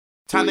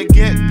Time to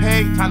get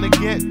paid, time to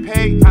get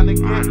paid, time to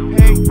get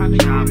paid, time to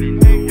get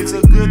paid. It's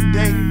a good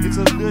day, it's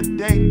a good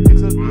day,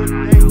 it's a good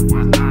day, it's a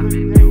good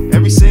day.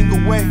 Every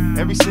single way,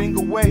 every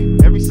single way,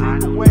 every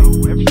single way,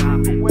 every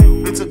single way.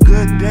 It's a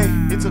good day,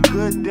 it's a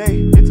good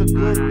day, it's a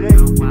good day,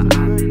 it's a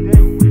good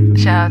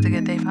day. Shout out to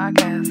Good Day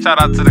Podcast.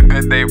 Shout out to the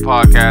Good Day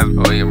Podcast.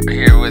 We're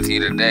here with you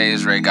today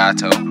is Ray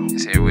Gato.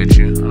 He's here with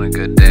you on a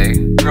good day.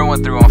 Girl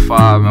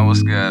 1315, man.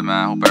 What's good,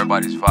 man? Hope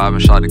everybody's vibing.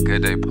 Shout out to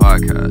Good Day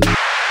Podcast.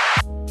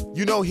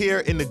 You know,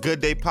 here in the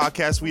Good Day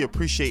Podcast, we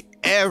appreciate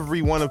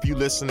every one of you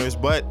listeners,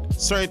 but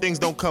certain things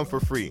don't come for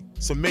free.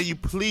 So may you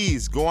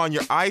please go on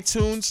your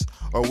iTunes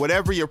or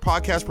whatever your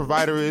podcast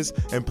provider is,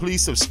 and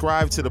please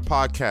subscribe to the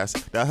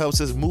podcast. That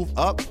helps us move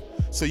up.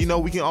 So, you know,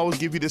 we can always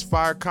give you this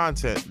fire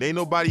content. There ain't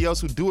nobody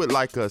else who do it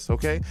like us,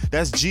 okay?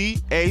 That's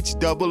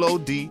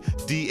GHOODDAY.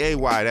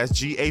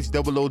 That's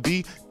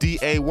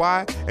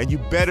GHOODDAY. And you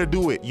better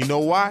do it. You know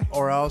why?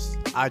 Or else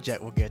iJet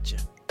will get you.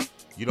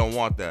 You don't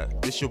want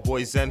that. This your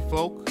boy Zen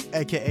Folk,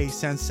 AKA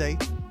Sensei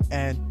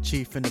and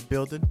Chief in the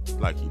building.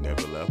 like he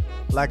never left.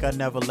 Like I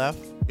never left.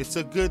 It's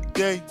a good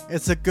day.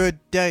 It's a good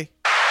day.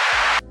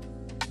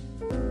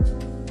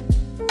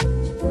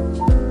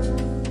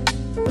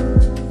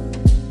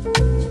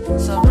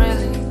 So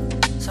really,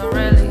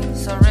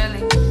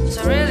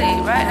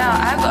 right now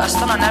I got a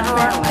stun on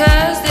everyone.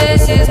 Cause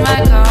this is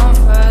my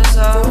comfort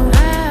zone.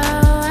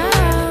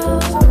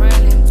 So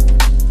really,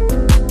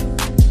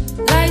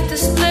 like the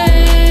split.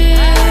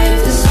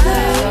 So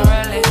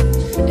really,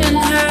 in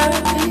her,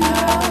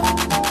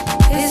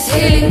 it's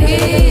healing me.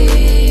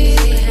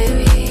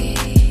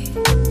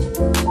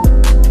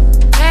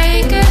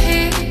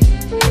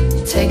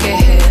 Take a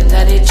hit,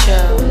 let it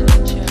chill.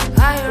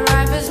 I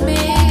arrive as me.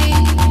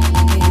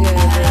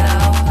 Hello,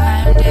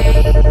 I'm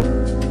day.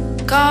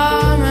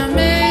 Come with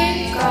me,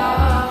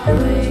 come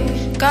with me,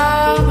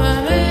 come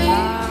with me,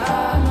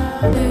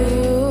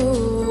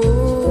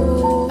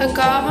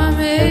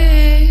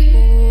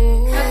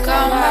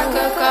 come with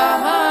me,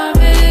 come with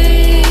me.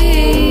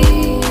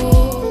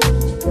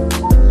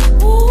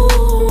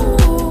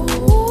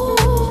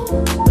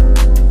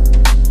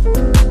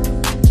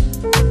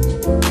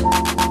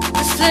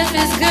 The slip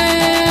is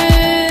good,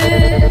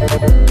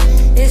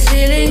 it's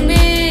healing me.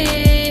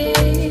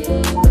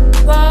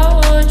 What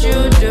would you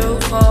do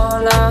for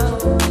love?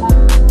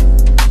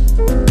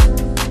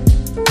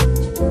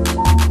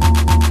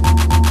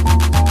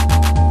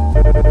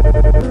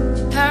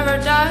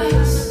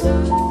 Paradise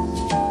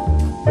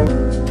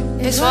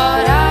is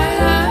what I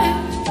like,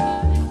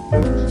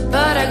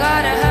 but I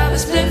gotta have a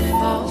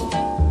spliffle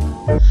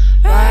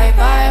right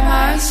by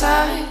my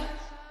side.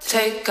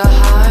 Take a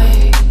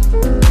hike,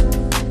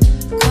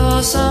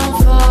 go some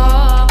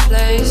far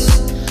place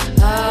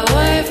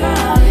away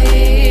from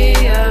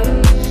here,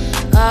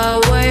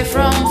 away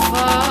from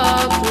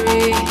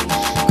fuckery,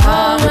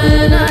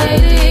 common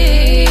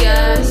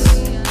ideas.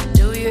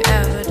 Do you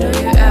ever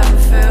feel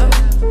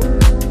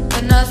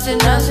that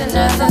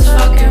nothing's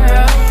fucking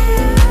real?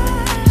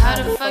 How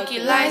the fuck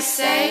you like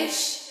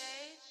sage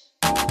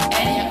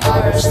and your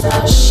aura's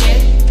not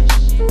shit?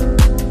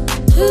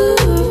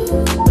 Ooh,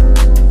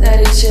 let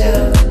it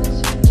chill.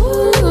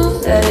 Ooh,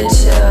 let it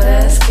chill,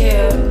 that's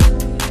cute.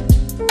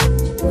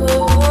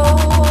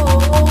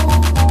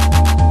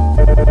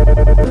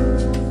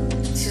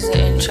 This is the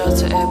intro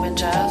to Urban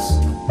Jazz.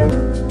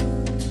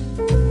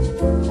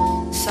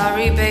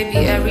 Sorry,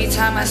 baby, every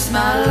time I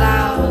smell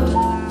loud.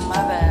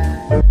 My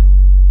bad.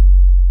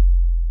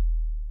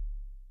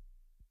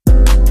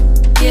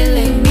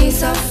 Killing me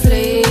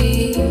softly.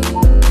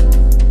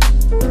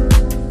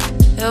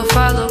 Eu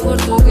falo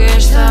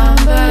português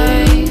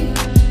também.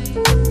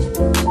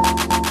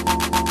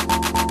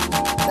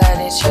 Let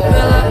it chill.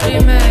 Pela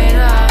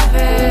primeira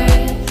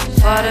vez.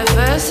 For the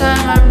first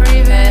time I'm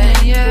breathing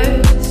in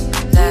yours.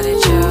 Let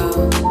it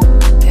chill.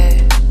 Yeah.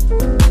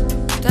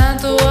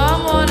 Tanto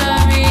amor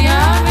na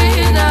minha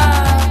vida.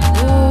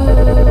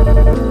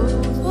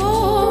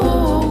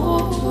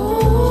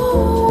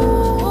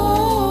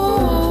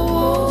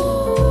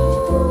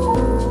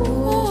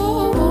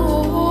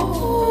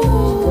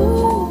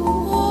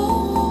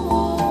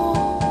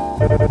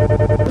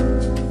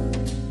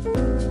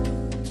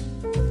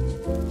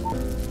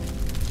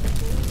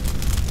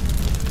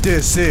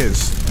 This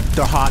is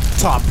the hot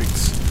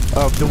topics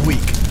of the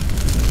week.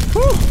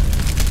 Whew.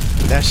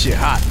 That shit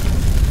hot.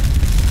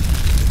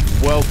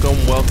 Welcome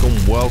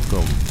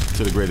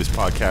to the greatest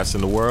podcast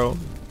in the world.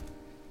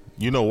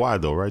 You know why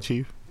though, right,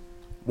 Chief?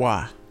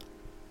 Why?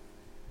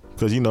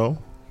 Because, you know,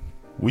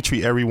 we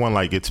treat everyone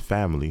like it's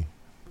family.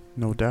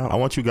 No doubt. I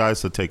want you guys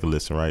to take a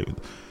listen, right?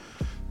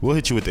 We'll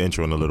hit you with the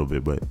intro in a little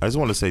bit, but I just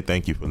want to say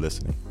thank you for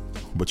listening.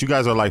 But you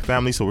guys are like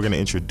family, so we're going to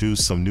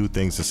introduce some new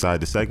things inside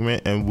the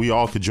segment, and we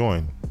all could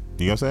join.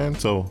 You know what I'm saying?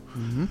 So,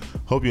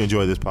 Hope you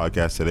enjoy this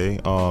podcast today.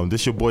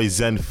 This your boy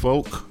Zen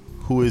Folk,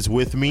 who is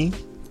with me.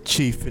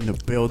 Chief in the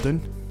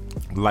building.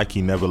 Like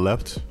he never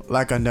left.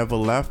 Like I never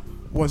left.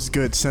 What's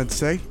good,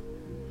 Sensei?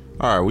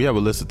 All right, we have a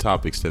list of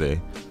topics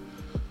today.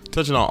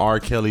 Touching on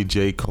R. Kelly,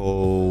 J.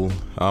 Cole.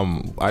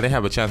 I didn't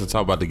have a chance to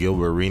talk about the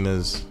Gilbert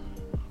Arenas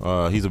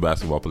He's a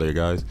basketball player,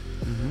 guys.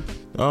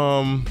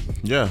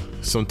 Yeah,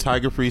 some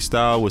Tiger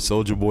freestyle with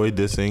Soulja Boy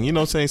dissing. You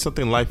know what I'm saying?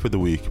 Something light for the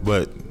week.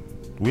 But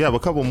we have a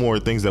couple more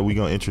things that we're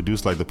going to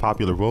introduce, like the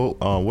popular vote.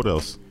 What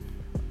else?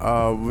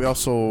 We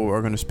also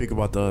are going to speak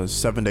about the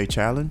 7-day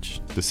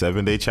challenge. The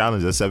 7-day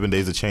challenge. That's 7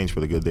 days of change for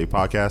the Good Day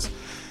podcast.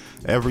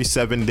 Every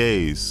 7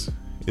 days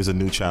is a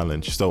new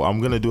challenge. So I'm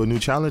going to do a new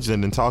challenge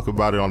and then talk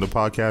about it on the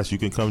podcast. You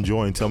can come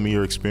join, tell me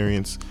your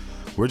experience.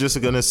 We're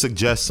just going to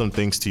suggest some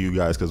things to you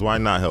guys, because why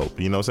not help?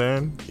 You know what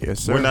I'm saying?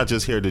 Yes, sir. We're not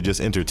just here to just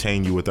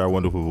entertain you with our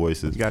wonderful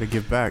voices. You got to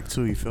give back,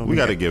 too. You feel me? We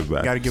got to give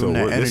back. Got to give them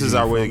that energy. This is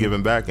our way of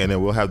giving back, and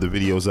then we'll have the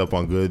videos up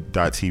on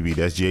good.tv.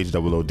 That's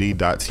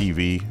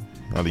GHOOD.tv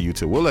on the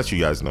YouTube. We'll let you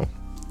guys know.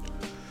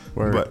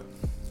 Word.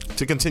 But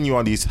to continue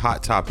on these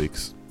hot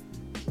topics,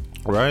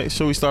 right?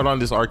 Should we start on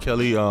this R.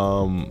 Kelly?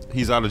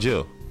 He's out of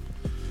jail.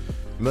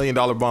 $1 million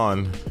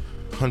bond,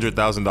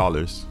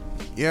 $100,000.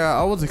 Yeah,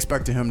 I was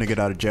expecting him to get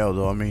out of jail,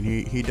 though. I mean,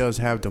 he does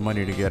have the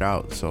money to get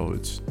out, so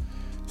it's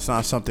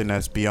not something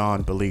that's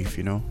beyond belief,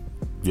 you know?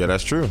 Yeah,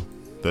 that's true.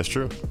 That's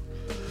true.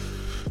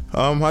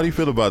 How do you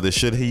feel about this?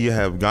 Should he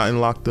have gotten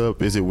locked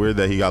up? Is it weird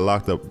that he got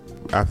locked up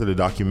after the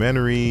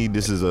documentary?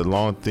 This is a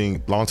long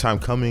time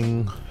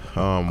coming.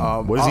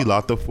 What is he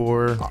locked up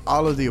for?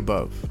 All of the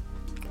above.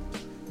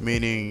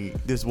 Meaning,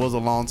 this was a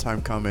long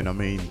time coming. I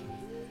mean,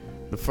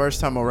 the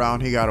first time around,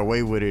 he got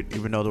away with it,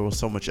 even though there was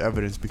so much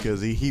evidence, because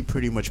he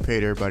pretty much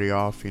paid everybody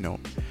off. You know,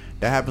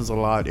 that happens a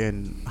lot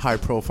in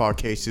high-profile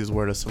cases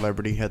where the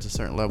celebrity has a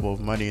certain level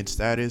of money and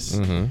status,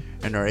 and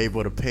they're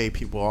able to pay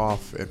people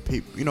off, and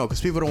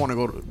because people don't want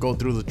to go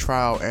through the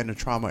trial and the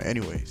trauma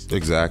anyways.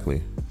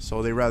 Exactly.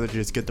 So they rather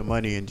just get the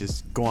money and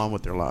just go on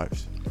with their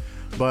lives.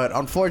 But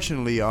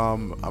unfortunately,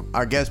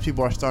 I guess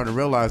people are starting to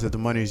realize that the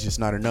money is just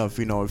not enough.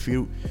 You know, if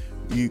you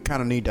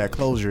kind of need that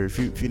closure. If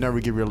you never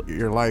give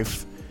your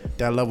life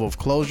that level of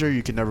closure,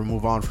 you can never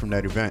move on from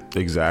that event.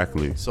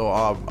 Exactly. So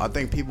I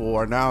think people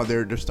are now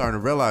they're starting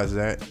to realize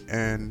that,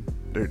 and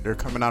they're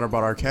coming out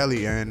about R.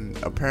 Kelly, and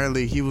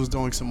apparently he was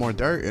doing some more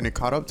dirt, and it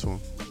caught up to him.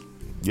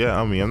 Yeah,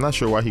 I mean, I'm not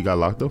sure why he got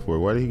locked up for.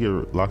 Why did he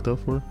get locked up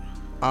for?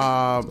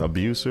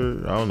 Abuse or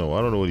I don't know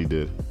what he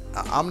did.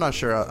 I'm not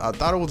sure. I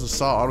thought it was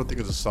assault. I don't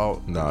think it's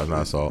assault. No, it's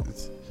not assault.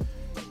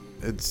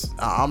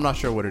 I'm not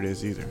sure what it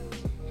is either.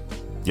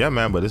 Yeah,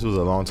 man, but this was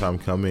a long time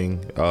coming.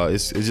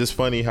 It's just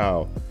funny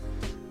how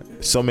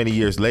so many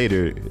years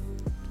later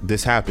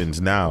this happens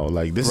now.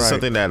 Like, this is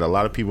something that a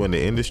lot of people in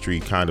the industry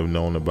kind of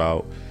known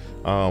about.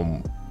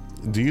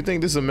 Do you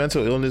think this is a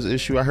mental illness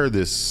issue? I heard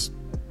this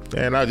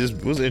and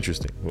it was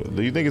interesting.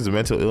 Do you think it's a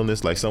mental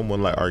illness, like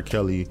someone like R.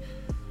 Kelly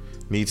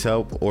needs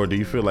help, or do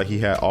you feel like he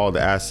had all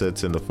the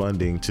assets and the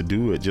funding to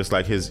do it? Just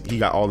like he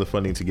got all the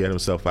funding to get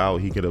himself out,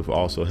 he could have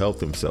also helped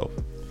himself.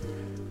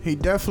 He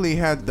definitely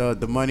had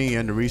the money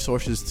and the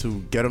resources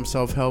to get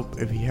himself help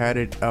if he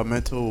had a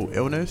mental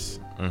illness.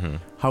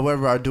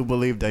 However, I do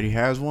believe that he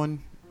has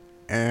one,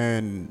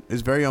 and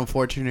it's very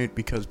unfortunate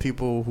because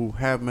people who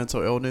have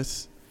mental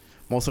illness,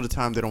 most of the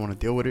time they don't want to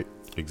deal with it.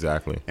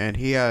 Exactly. And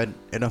he had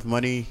enough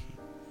money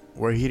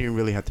where he didn't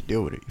really have to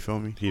deal with it. You feel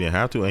me? He didn't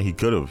have to, and he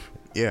could have.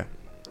 Yeah.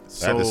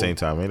 At the same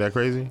time, ain't that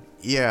crazy?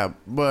 Yeah,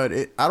 but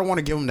I don't want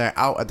to give him that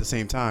out at the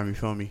same time. You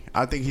feel me?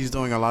 I think he's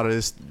doing a lot of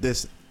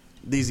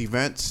these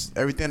events,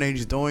 everything that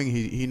he's doing,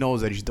 he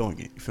knows that he's doing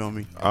it. You feel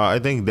me? I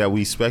think that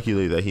we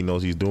speculate that he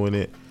knows he's doing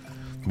it,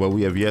 but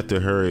we have yet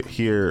to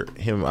hear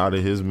him out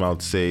of his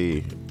mouth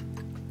say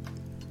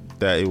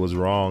that it was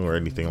wrong or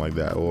anything like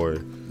that. Or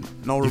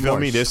no remorse. You feel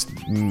me?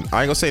 I ain't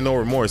gonna say no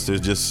remorse.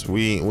 There's just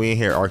we ain't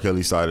hear R.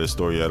 Kelly's side of the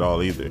story at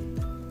all either.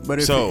 But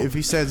if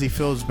he says he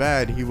feels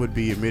bad, he would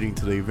be admitting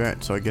to the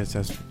event. So I guess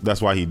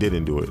that's why he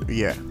didn't do it.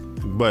 Yeah.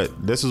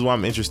 But this is why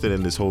I'm interested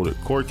in this whole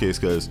court case,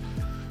 because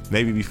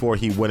maybe before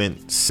he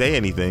wouldn't say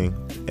anything,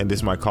 and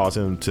this might cause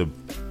him to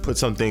put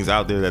some things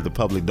out there that the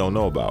public don't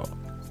know about.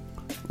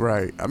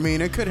 Right. I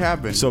mean, it could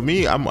happen. So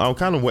I'm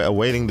kind of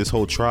awaiting this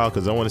whole trial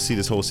because I want to see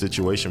this whole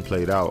situation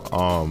played out.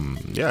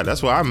 Yeah,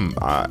 that's why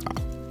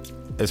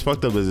as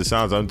fucked up as it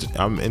sounds,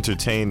 I'm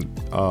entertained.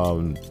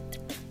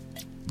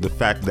 The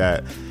fact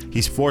that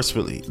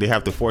they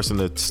have to force him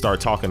to start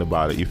talking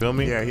about it. You feel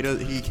me? Yeah,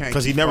 he can't.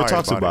 Because he never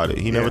talks about it.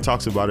 He never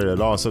talks about it at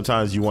all.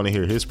 Sometimes you want to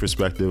hear his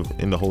perspective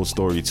in the whole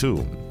story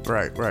too.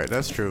 Right.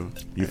 That's true.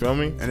 You feel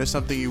me? And it's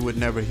something you would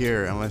never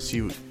hear unless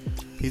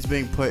he's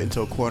being put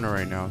into a corner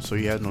right now, so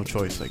he has no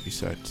choice, like you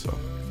said. So.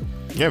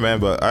 Yeah, man.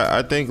 But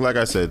I think, like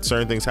I said,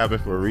 certain things happen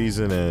for a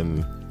reason,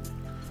 and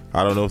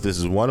I don't know if this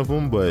is one of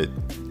them, but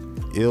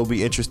it'll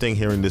be interesting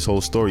hearing this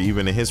whole story,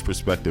 even in his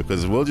perspective,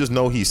 because we'll just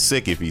know he's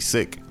sick if he's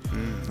sick.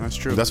 That's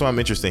true. That's why I'm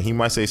interested. He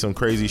might say some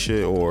crazy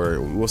shit,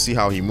 or we'll see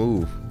how he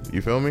move.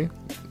 You feel me?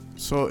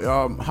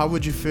 So, how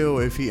would you feel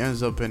if he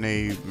ends up in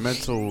a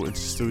mental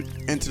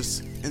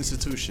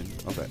institution?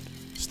 Okay,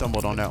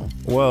 stumbled on that one.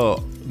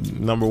 Well,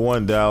 number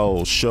one,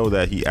 that'll show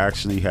that he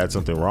actually had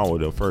something wrong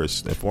with him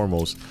first and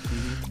foremost.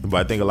 Mm-hmm.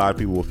 But I think a lot of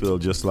people will feel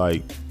just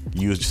like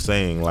you was just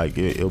saying, like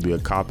it'll be a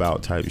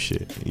cop-out type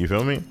shit. You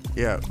feel me?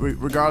 Yeah,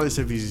 regardless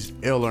if he's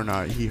ill or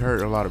not, he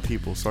hurt a lot of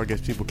people, so I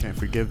guess people can't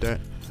forgive that.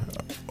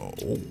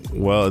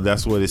 Well,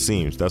 that's what it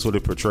seems. That's what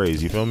it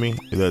portrays. You feel me?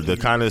 The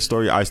kind of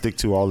story I stick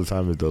to all the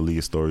time is the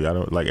Aaliyah story. I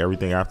don't like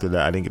everything after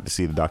that. I didn't get to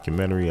see the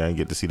documentary. I didn't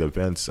get to see the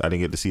events. I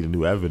didn't get to see the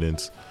new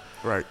evidence.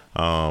 Right.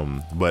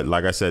 But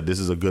like I said, this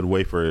is a good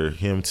way for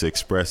him to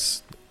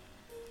express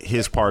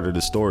his part of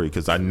the story,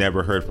 because I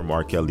never heard from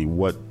R. Kelly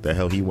what the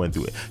hell he went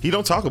through. He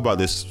don't talk about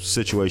this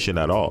situation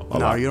at all.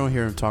 No, you don't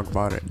hear him talk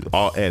about it.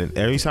 And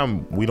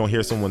anytime we don't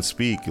hear someone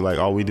speak, like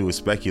all we do is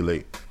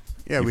speculate.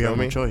 Yeah, we have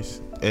no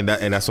choice. And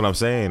that's what I'm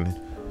saying.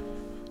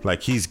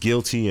 Like, he's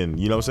guilty, and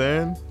you know what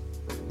I'm saying?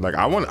 Like,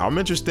 I'm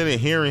interested in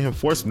hearing him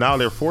now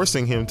they're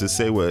forcing him to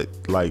say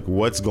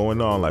what's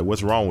going on, like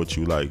what's wrong with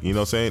you, like, you know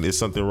what I'm saying? Is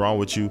something wrong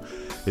with you?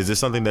 Is this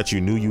something that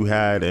you knew you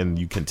had and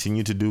you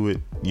continue to do it?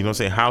 You know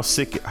what I'm saying?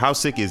 How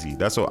sick is he?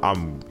 That's what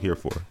I'm here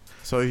for.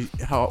 So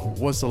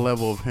what's the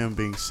level of him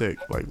being sick?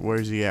 Like,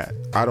 where's he at?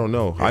 I don't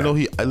know. Yeah. I know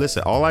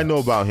listen, all I know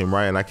about him,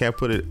 right? And I can't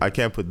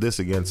put this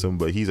against him,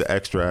 but he's an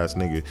extra ass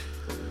nigga.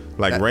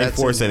 Like,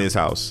 rainforest in his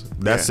house.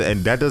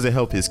 And that doesn't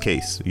help his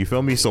case. You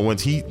feel me? So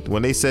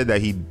when they said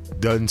that he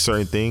done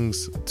certain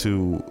things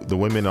to the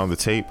women on the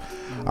tape,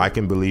 I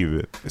can believe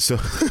it. So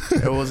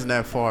it wasn't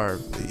that far.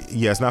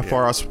 Yeah, it's not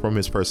far off from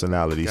his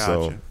personality. Gotcha.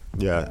 So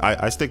yeah,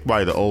 I stick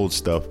by the old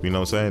stuff. You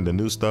know what I'm saying? The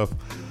new stuff,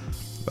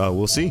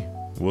 we'll see.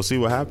 We'll see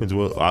what happens.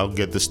 I'll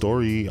get the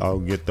story. I'll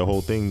get the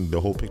whole thing, the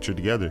whole picture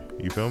together.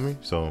 You feel me?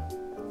 So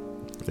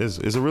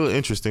it's a really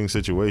interesting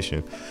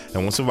situation.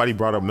 And when somebody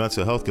brought up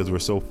mental health, because we're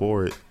so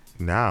for it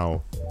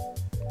now,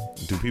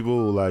 do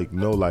people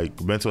know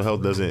mental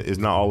health is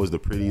not always the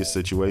prettiest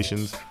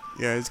situations?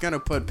 Yeah, it's gonna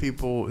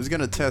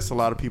test a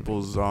lot of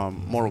people's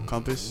moral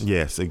compass.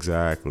 Yes,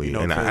 exactly. You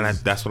know, and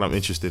that's what I'm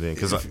interested in,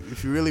 because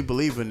if you really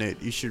believe in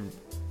it, you should.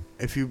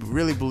 If you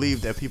really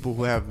believe that people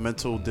who have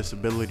mental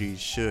disabilities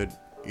should,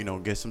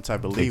 get some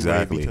type of leeway.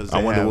 Exactly. Because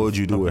I wonder what would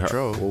you do with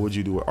her? What would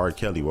you do with R.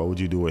 Kelly? What would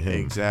you do with him?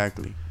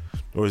 Exactly.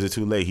 Or is it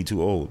too late? He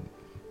too old?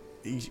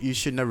 You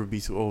should never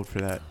be too old for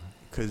that,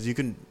 because you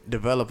can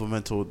develop a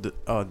mental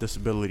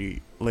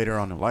disability later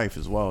on in life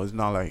as well. It's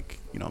not like,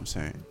 you know what I'm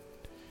saying,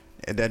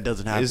 and that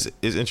doesn't happen.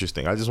 It's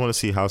interesting. I just want to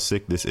see how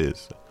sick this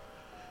is.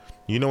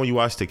 You know, when you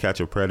watch To Catch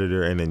a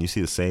Predator and then you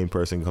see the same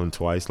person come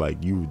twice,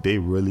 they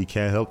really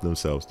can't help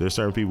themselves. There's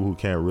certain people who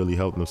can't really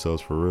help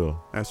themselves for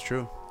real. That's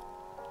true.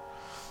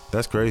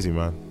 That's crazy,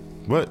 man.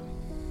 But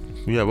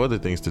we have other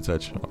things to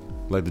touch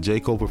on, like the J.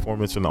 Cole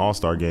performance in the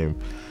All-Star game.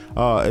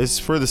 It's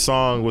for the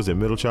song, was it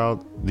Middle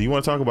Child? Do you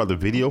want to talk about the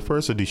video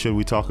first, or should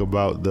we talk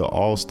about the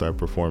All-Star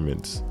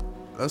performance?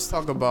 Let's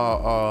talk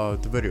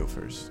about the video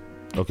first.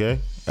 Okay.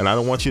 And I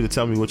don't want you to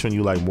tell me which one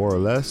you like more or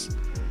less.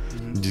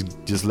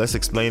 Mm-hmm. Just let's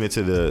explain it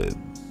to the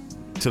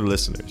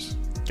listeners.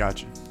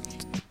 Gotcha.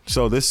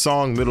 So this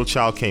song, Middle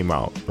Child, came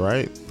out,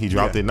 right? He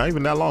dropped it not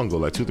even that long ago,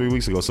 like 2-3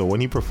 weeks ago. So when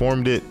he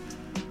performed it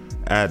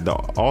at the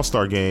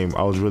All-Star game,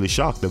 I was really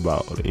shocked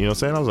about it. You know what I'm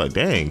saying? I was like,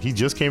 dang, he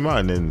just came out,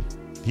 and then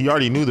he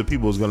already knew the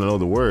people was going to know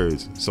the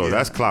words. So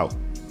that's clout.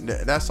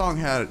 That song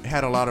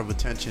had a lot of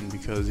attention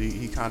because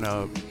he kind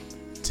of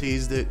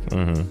teased it.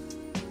 Mm-hmm.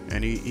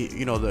 And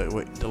he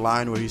the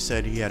line where he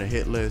said he had a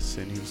hit list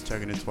and he was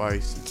checking it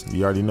twice.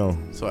 You already know.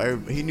 So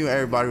he knew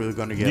everybody was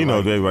going to get.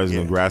 Everybody's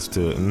going to grasp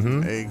to it.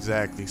 Mm-hmm.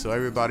 Exactly. So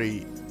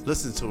everybody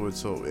listened to it.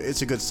 So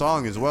it's a good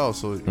song as well.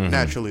 So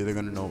naturally they're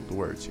going to know the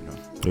words.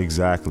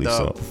 Exactly.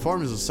 The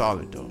performance was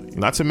solid though.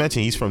 Not to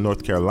mention he's from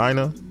North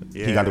Carolina.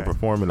 Yeah. He got to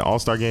perform in the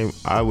All-Star game.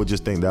 I would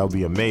just think that would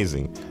be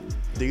amazing.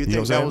 Do you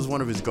think that was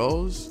one of his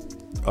goals?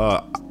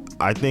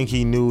 I think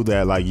he knew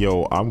that,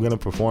 I'm going to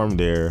perform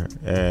there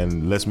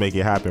and let's make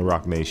it happen,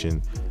 Rock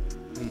Nation.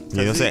 You know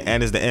what I'm saying?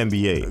 And it's the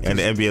NBA. And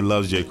the NBA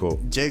loves J. Cole.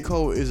 J.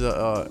 Cole is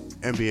a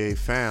NBA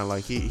fan.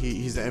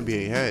 He's the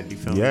NBA head. You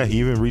feel me? Yeah, he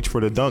even reached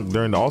for the dunk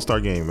during the All-Star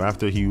game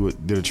after he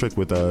did a trick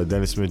with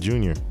Dennis Smith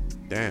Jr.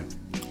 Damn.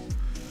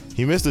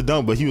 He missed the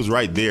dunk, but he was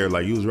right there.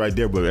 He was right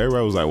there. But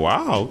everybody was like,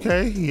 wow,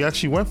 okay. He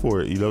actually went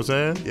for it. You know what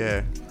I'm saying?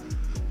 Yeah.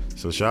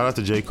 So shout out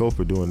to J. Cole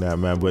for doing that,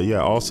 man. But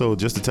yeah, also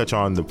just to touch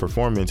on the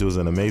performance, it was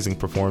an amazing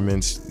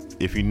performance.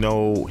 If you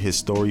know his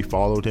story,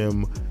 followed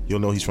him, you'll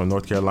know he's from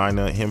North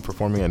Carolina. Him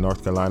performing at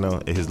North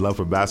Carolina, his love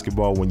for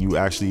basketball, when you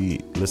actually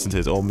listen to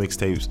his old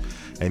mixtapes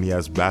and he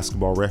has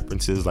basketball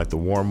references like the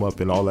warm-up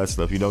and all that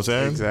stuff, you know what I'm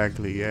saying?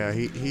 Exactly, yeah.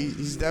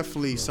 He's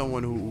definitely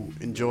someone who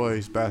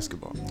enjoys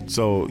basketball.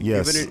 So,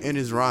 yes. Even in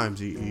his rhymes,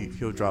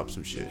 he'll drop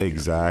some shit.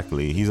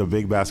 Exactly. He's a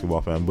big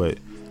basketball fan. But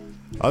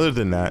other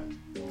than that,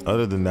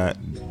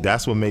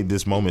 that's what made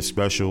this moment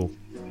special.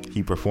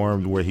 He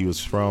performed where he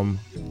was from,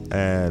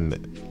 and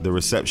the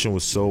reception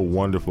was so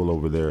wonderful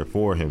over there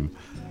for him,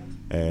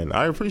 and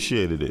I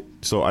appreciated it.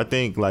 So I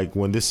think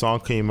when this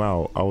song came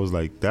out, I was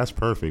like, that's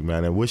perfect,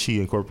 man. I wish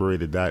he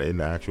incorporated that in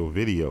the actual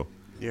video.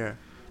 Yeah,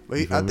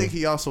 but I think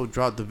he also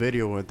dropped the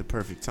video at the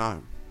perfect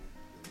time.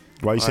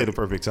 Why you say the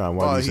perfect time?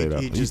 Why do you say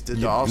that? He just did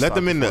the All-Star. Let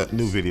them in the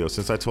new video,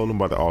 since I told him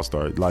about the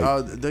All-Star.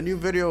 The new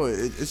video,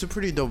 it's a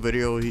pretty dope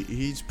video.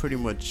 He's pretty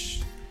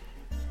much,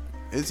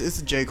 it's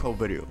a J. Cole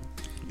video.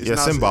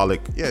 It's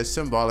symbolic. It's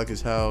symbolic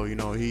as hell.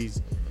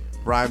 He's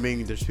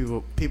rhyming. There's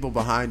people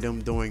behind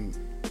him doing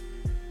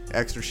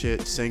extra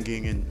shit,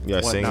 singing and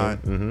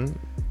whatnot. Singing.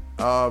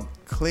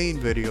 Clean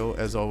video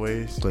as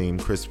always. Clean,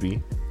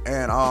 crispy.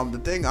 And the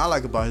thing I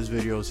like about his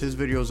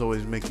videos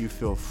always make you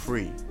feel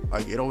free.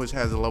 Like it always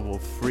has a level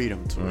of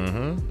freedom to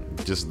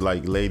it. Just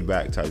like laid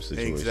back type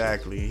situation.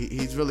 Exactly.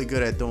 He's really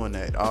good at doing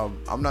that.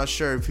 I'm not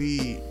sure if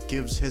he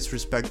gives his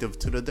perspective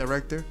to the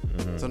director.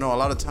 So no, a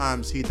lot of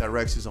times he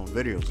directs his own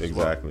videos.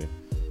 Exactly.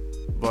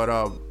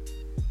 But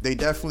they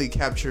definitely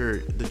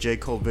capture the J.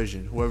 Cole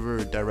vision.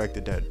 Whoever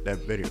directed that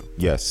video.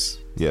 Yes.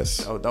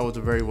 That was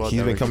a very well.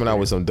 He's been coming out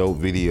with some dope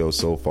videos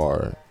so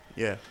far.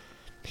 Yeah.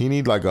 He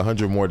need like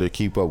 100 more to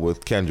keep up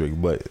with Kendrick,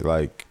 but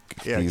like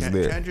he's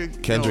there.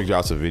 Kendrick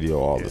drops a video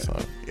all the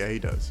time. Yeah, he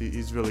does.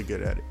 He's really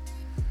good at it.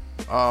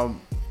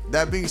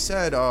 That being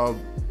said,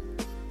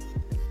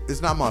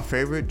 it's not my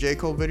favorite J.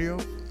 Cole video,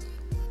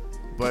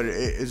 but it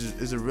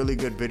is a really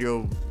good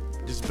video,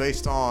 just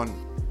based on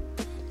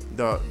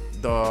the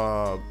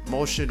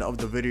motion of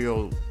the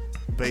video,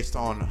 based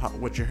on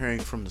what you're hearing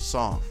from the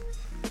song.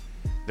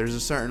 There's a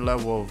certain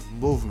level of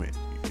movement.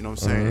 You know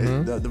what I'm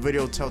saying? The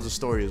video tells a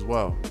story as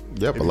well.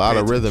 Yep, a lot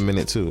of rhythm in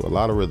it too. A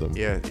lot of rhythm.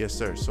 Yeah, yes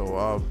sir.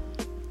 So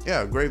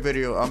yeah, great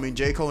video. I mean,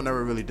 J. Cole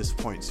never really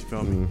disappoints. You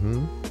feel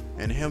me?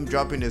 And him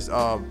dropping this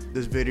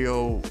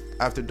video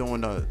after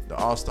doing the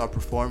All-Star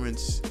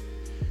performance,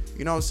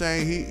 you know what I'm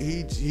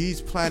saying?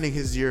 He's planning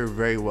his year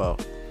very well.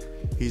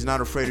 He's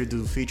not afraid to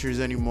do features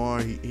anymore.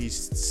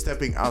 He's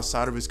stepping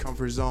outside of his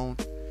comfort zone.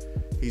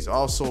 He's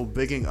also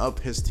bigging up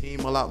his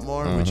team a lot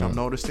more, which I'm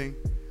noticing.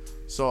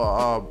 So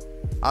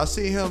I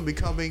see him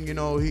becoming, you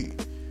know,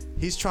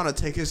 he's trying to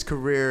take his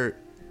career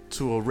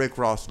to a Rick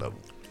Ross level,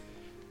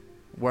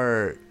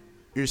 where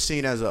you're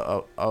seen as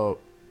a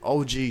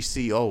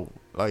OGCO,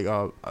 like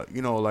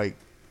you know, like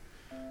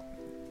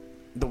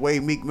the way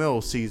Meek Mill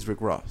sees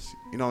Rick Ross.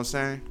 You know what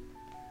I'm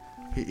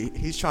saying?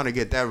 He's trying to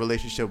get that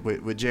relationship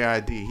with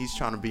JID. He's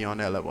trying to be on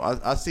that level.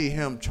 I see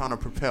him trying to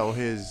propel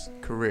his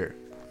career.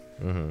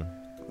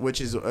 Which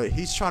is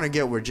he's trying to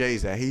get where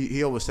Jay's at.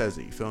 He always says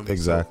it. You feel me?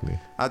 Exactly. So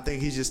I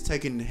think he's just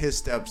taking his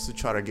steps to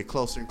try to get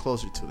closer and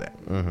closer to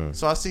that.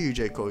 So I see you,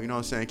 J. Cole. You know what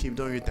I'm saying? Keep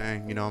doing your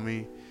thing. You know what I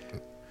mean?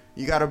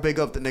 You gotta big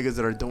up the niggas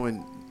that are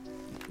doing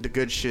the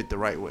good shit the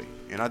right way,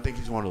 and I think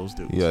he's one of those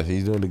dudes. Yeah,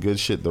 he's doing the good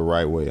shit the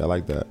right way. I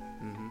like that.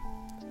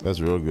 That's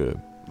real good.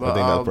 I think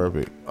that's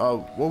perfect.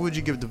 What would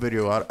you give the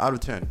video out of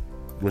 10?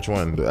 Which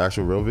one? The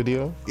actual real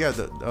video? Yeah,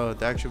 the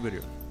actual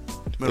video.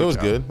 It was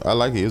good. I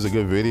like it. It was a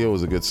good video. It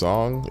was a good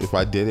song. If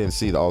I didn't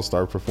see the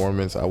All-Star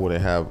performance, I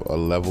wouldn't have a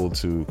level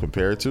to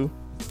compare it to.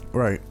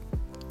 Right.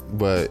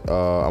 But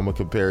I'm going to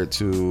compare it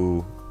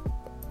to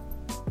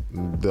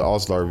the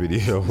All-Star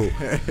video.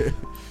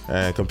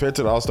 And compared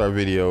to the All-Star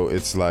video,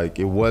 it's like,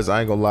 it was,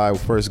 I ain't going to lie,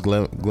 first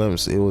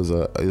glimpse, it was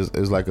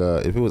like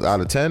if it was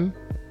out of 10,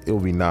 it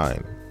would be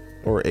 9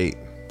 or 8.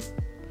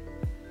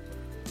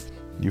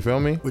 You feel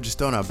me? Which is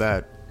still not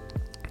bad.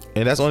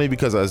 And that's only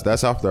because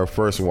that's after our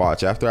first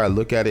watch. After I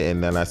look at it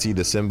and then I see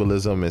the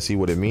symbolism and see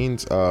what it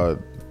means,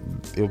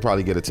 it'll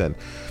probably get a 10.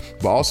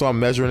 But also I'm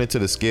measuring it to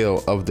the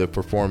scale of the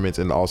performance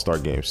in the All-Star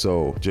game.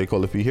 So J.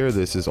 Cole, if you hear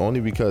this, it's only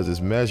because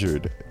it's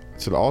measured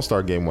to the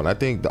All-Star game one. I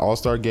think the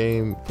All-Star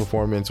game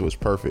performance was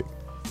perfect.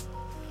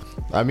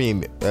 I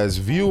mean, as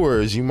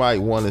viewers, you might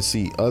want to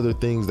see other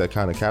things that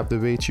kind of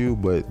captivate you,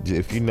 but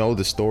if you know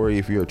the story,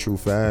 if you're a true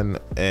fan,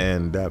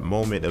 and that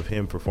moment of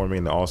him performing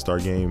in the All-Star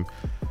game,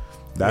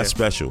 that's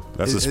special.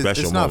 That's a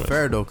special it's moment. Not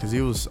fair though, because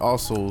he was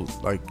also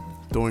like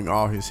doing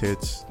all his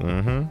hits.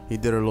 He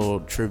did a little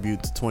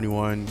tribute to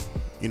 21.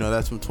 You know,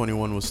 that's when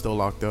 21 was still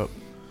locked up.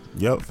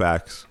 Yep,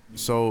 facts.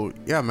 So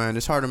yeah, man,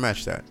 it's hard to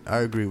match that. I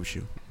agree with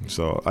you.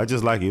 So I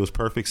just like it. It was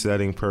perfect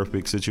setting,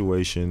 perfect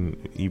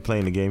situation. He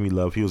playing the game he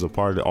loved. He was a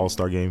part of the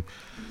All-Star game,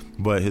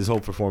 but his whole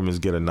performance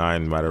get a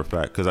 9. Matter of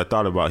fact, because I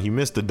thought about, he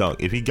missed the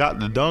dunk. If he got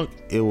the dunk,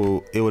 it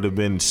would have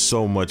been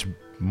so much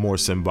more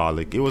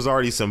symbolic. It was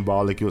already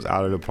symbolic. It was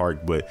out of the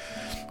park, but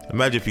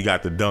imagine if he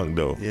got the dunk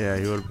though. Yeah,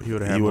 he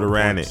would have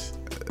ran it.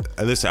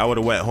 Listen, I would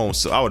have went home,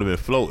 so I would have been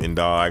floating,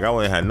 dog. I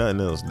would have had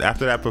nothing else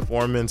after that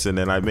performance, and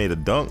then I made a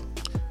dunk.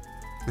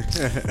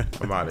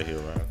 I'm out of here,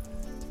 man.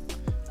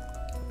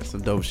 That's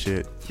some dope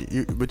shit.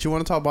 But you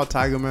want to talk about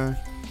Tyga, man?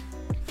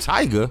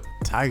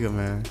 Tyga,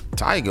 man.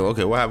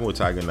 Okay, what happened with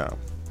Tyga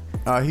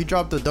now? He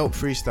dropped a dope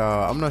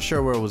freestyle. I'm not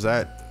sure where it was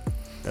at.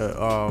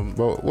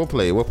 Well, we'll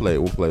play it. We'll play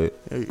it.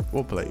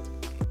 We'll play it.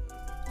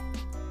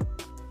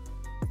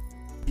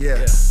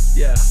 Yeah.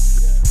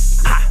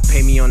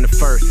 Pay me on the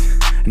first.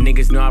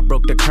 Niggas know I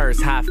broke the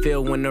curse. How I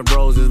feel when the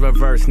roles is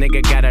reversed.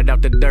 Nigga got it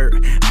out the dirt.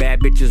 Bad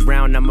bitches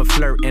round, I'm a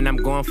flirt. And I'm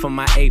going for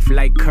my 8th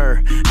like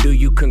Kerr. Do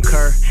you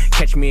concur?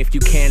 Catch me if you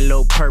can,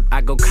 low perp.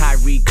 I go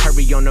Kyrie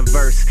Curry on the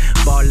verse.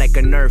 Ball like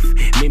a Nerf.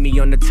 Meet me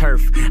on the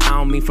turf. I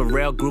don't mean for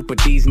real group,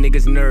 but these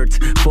niggas nerds.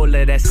 Full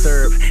of that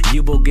serve.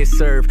 You will get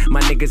served.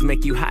 My niggas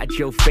make you hide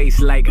your face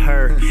like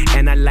her.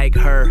 And I like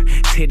her.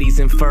 Titties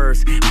and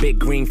furs. Big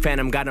green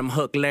phantom got him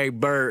hooked Larry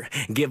Bird.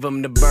 Give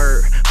him the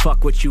bird.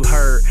 Fuck what you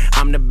heard.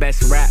 I'm the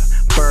best rap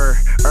fur.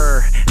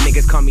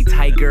 Niggas call me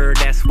Tiger,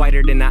 that's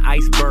whiter than an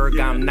iceberg.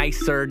 I'm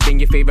nicer than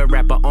your favorite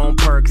rapper on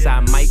perks. I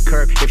might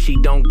curb if she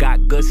don't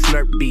got good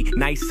slurp. Be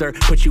nicer,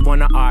 put you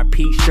on a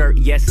RP shirt,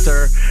 yes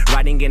sir.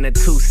 Riding in a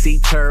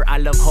 2-seater. I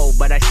love hoe,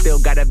 but I still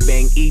gotta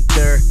bang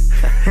ether.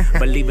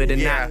 Believe it or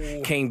not,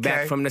 came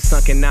back from the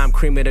sunk and now I'm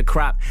cream of the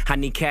crop. I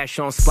need cash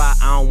on spot,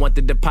 I don't want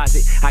the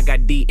deposit. I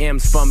got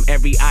DMs from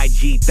every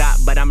IG thought,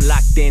 but I'm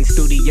locked in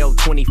studio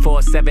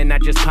 24/7. I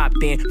just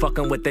popped in,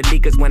 fucking with the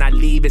leakers. When I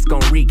leave, it's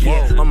gon' reek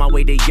here. On my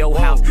way to your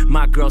house,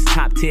 my girl's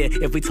top tier.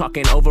 If we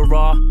talking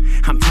overall,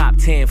 I'm top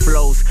 10.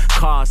 Flows,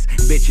 cars,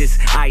 bitches,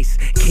 ice.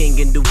 King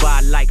in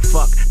Dubai, like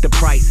fuck the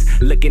price.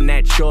 Looking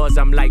at yours,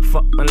 I'm like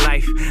fuck my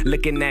life.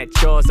 Looking at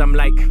yours, I'm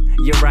like,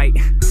 you're right.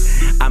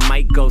 I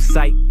might go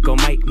psych, go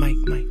Mike.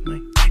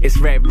 It's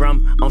red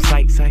rum on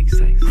sight.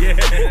 Yeah.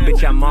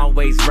 Bitch, I'm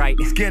always right.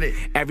 Let's get it.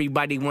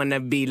 Everybody wanna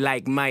be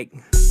like Mike.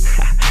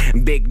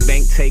 Big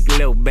bank, take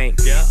little bank.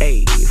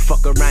 Ayy,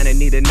 fuck around and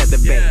need another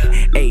bank.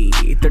 Ayy,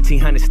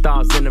 1,300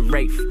 stars in the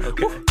Wraith.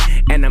 Okay.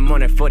 And I'm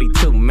on at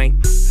 42,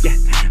 man. Yeah.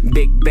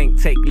 Big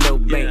bank, take little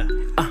bank.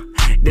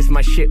 This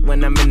my shit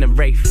when I'm in the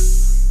Wraith.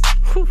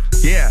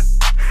 Yeah,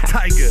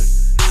 Tiger.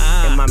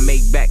 And my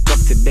make back up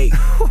to date.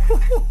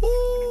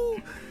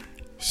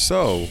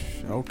 So,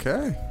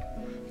 Okay.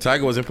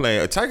 Tiger wasn't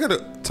playing. Tiger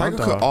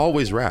could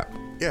always rap.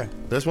 Yeah.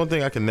 That's one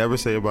thing I can never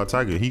say about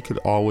Tiger. He could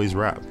always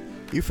rap.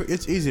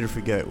 It's easy to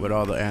forget with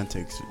all the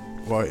antics.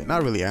 Well,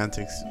 not really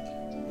antics.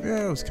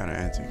 Yeah, it was kind of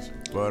antics.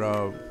 But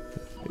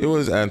It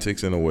was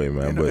antics in a way,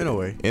 man. In a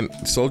way. And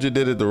Soulja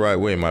did it the right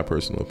way, in my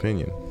personal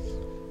opinion.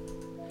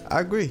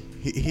 I agree.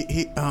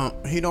 He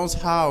knows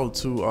how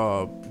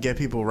to get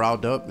people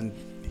riled up, and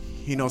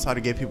he knows how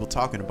to get people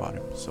talking about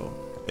him. So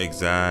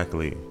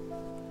Exactly.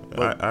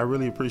 But, I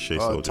really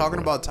appreciate Soulja. talking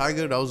about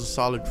Tiger, that was a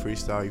solid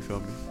freestyle. You feel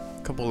me?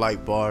 A couple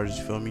light bars.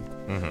 You feel me?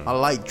 Mm-hmm. I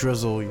like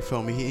drizzle. You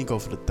feel me? He didn't go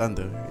for the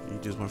thunder. He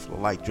just went for the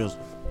light drizzle.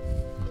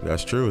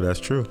 That's true.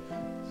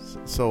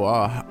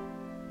 So,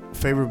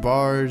 favorite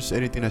bars?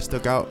 Anything that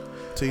stuck out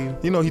to you?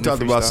 You know, he in the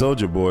talked about freestyle?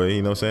 Soulja Boy.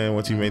 You know what I'm saying?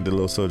 Once he made the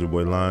little Soulja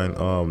Boy line,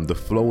 the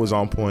flow was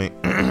on point.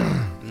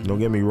 Don't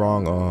get me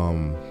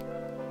wrong.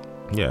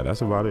 Yeah,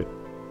 that's about it.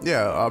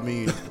 Yeah, I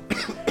mean,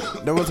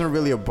 there wasn't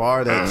really a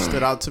bar that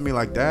stood out to me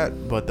like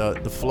that, but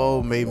the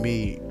flow made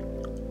me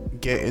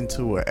get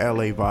into a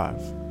LA vibe.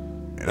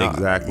 And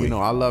Exactly.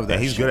 I love that.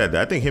 And he's shit. good at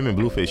that. I think him and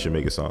Blueface should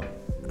make a song.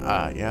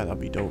 Yeah, that'd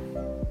be dope.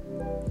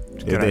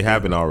 If Good they idea.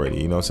 haven't already.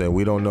 You know what I'm saying?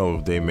 We don't know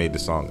if they made the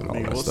song and all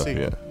mean, that we'll stuff see.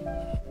 yet.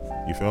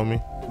 You feel me?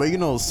 But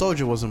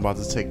Soulja wasn't about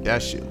to take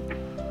that shit.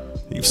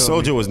 feel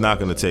Soulja me? was not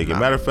going to take it.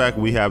 Matter of fact,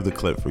 we have the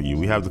clip for you.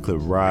 We have the clip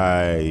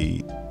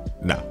right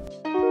now.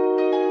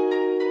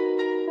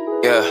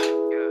 Yeah.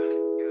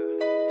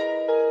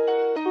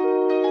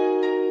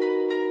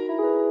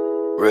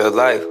 Real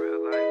life.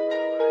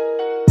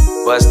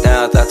 Bust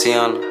down,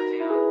 Tatiana.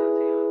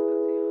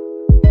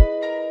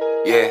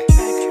 Yeah.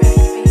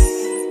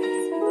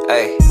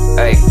 Hey.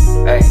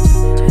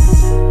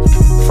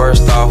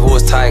 First off, who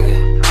was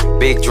Tiger?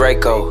 Big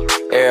Draco.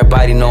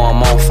 Everybody know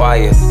I'm on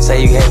fire.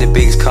 Say you had the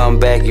biggest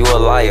comeback, you a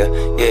liar.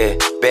 Yeah.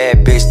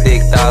 Bad bitch,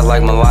 thick thighs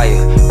like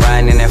Malaya.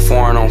 Riding in that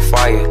foreign on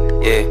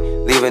fire. Yeah.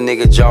 Leave a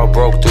nigga jaw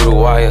broke through the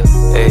wire.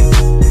 Hey.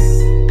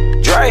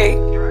 Drake.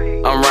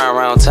 I'm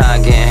round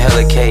town getting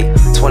hella cake.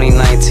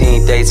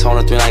 2019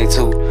 Daytona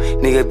 392.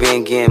 Nigga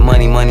been getting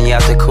money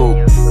out the coop.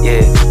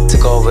 Yeah,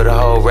 took over the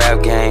whole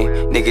rap game.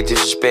 Nigga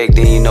disrespect,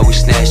 then you know we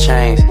snatch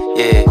chains.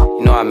 Yeah,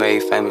 you know I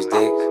made famous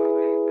dicks.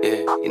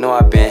 Yeah, you know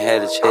I been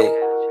had a check.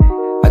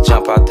 I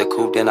jump out the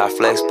coupe, then I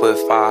flex, put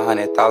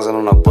 500,000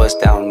 on a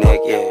bust down neck.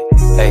 Yeah,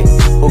 hey,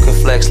 who can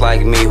flex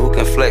like me? Who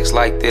can flex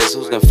like this?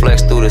 Who can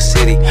flex through the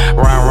city?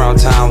 Round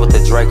town with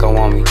the Draco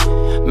on me.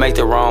 Make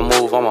the wrong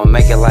move, I'ma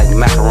make it like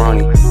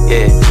macaroni.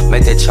 Yeah,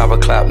 make that chopper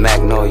clap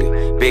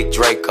Magnolia. Big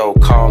Draco,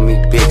 call me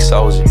Big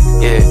Soulja.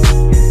 Yeah,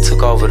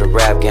 took over the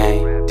rap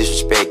game.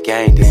 Disrespect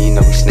gang, then you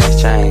know we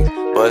snatch chains.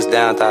 Bust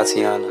down,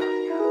 Tatiana.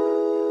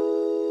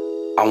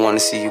 I wanna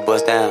see you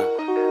bust down.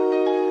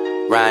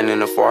 Riding in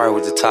the Ferrari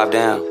with the top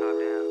down.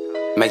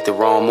 Make the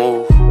wrong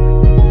move.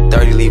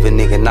 30 leave a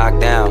nigga knocked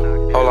down.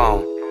 Hold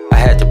on, I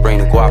had to bring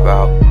the guap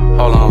out.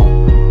 Hold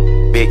on.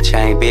 Big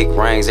chain, big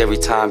rings, every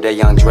time that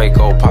young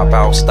Draco pop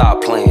out,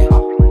 stop playing.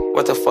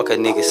 What the fuck a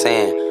nigga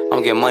saying?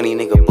 I'm getting money,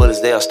 nigga, bullets,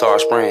 they'll start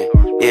spraying.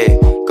 Yeah,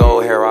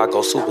 gold hair, I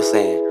go Super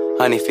Saiyan.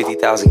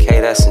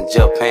 150,000K, that's in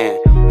Japan.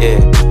 Yeah,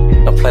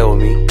 don't play with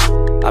me.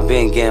 I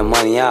been getting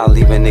money, I'll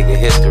leave a nigga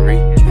history.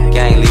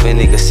 Gang, leave a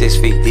nigga 6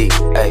 feet deep.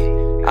 Ay,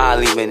 I'll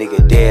leave a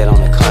nigga dead on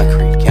the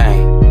concrete.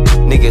 Gang,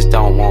 niggas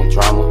don't want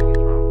drama.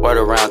 Word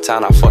around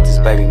town, I fucked his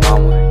baby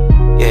mama.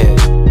 Yeah,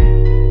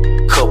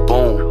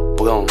 kaboom,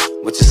 boom.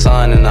 With your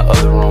son in the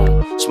other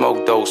room.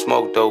 Smoke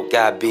dope,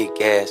 got big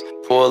gas.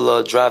 Pour a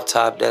little drop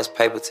top, that's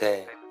paper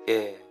tag.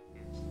 Yeah.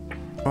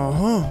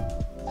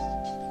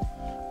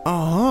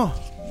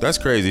 That's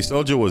crazy.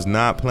 Soulja was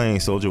not playing.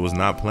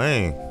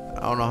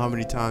 I don't know how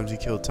many times he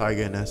killed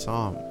Tiger in that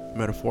song,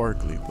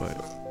 metaphorically, but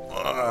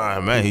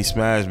Man, he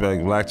smashed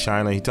back Black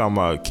China. He talking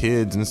about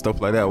kids and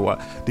stuff like that.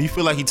 Why? Do you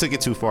feel like he took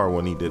it too far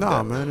when he did that?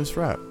 Nah, man, it's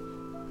rap.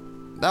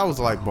 That was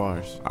like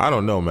bars. I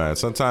don't know, man.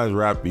 Sometimes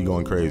rap be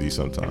going crazy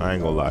sometimes. I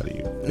ain't gonna lie to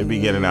you. It be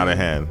getting out of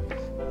hand.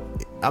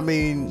 I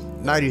mean,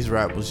 90s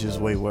rap was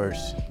just way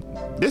worse.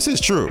 This is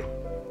true.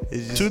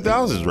 It's just,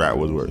 2000s rap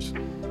was worse.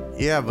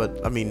 Yeah,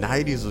 but I mean,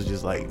 90s was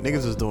just like,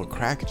 niggas was doing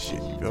crack and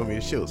shit. You feel me?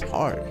 This shit was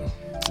hard.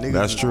 Niggas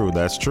That's true.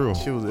 That's true.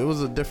 It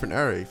was a different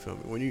era, you feel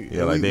me? When you,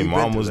 Yeah, like their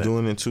mom was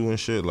doing it too and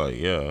shit. Like,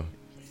 yeah.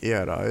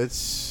 Yeah, no,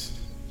 it's...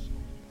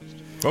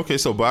 Okay,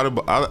 so out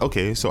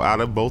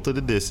of both of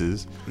the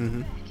disses,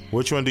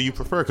 which one do you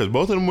prefer? Because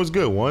both of them was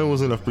good. One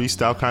was in a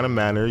freestyle kind of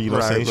manner, you know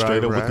what I'm saying?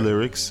 Straight up with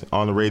lyrics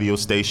on the radio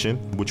station,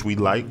 which we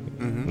like.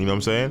 You know what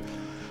I'm saying?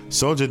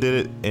 Soulja did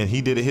it, and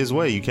he did it his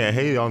way. You can't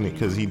hate on it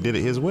because he did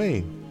it his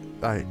way.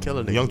 Like,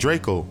 killing it. Young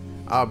Draco.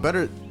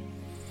 Better...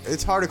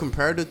 It's hard to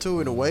compare the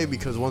two in a way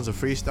because one's a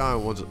freestyle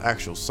and one's an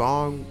actual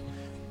song.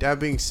 That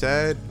being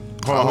said...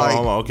 Hold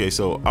on. Okay,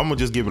 so I'm gonna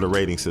just give it a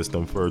rating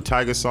system for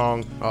Tyga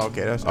song. Oh,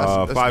 okay, that's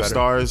 5 better.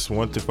 stars,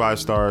 1 to 5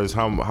 stars.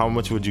 How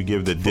much would you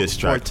give the diss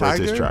track for his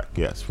diss track?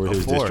 Yes, for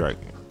his diss track.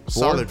 4?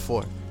 Solid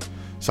 4.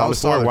 Solid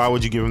 4. Why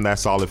would you give him that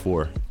solid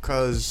 4?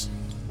 Because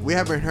we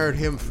haven't heard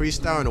him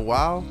freestyle in a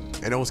while,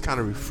 and it was kind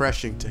of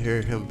refreshing to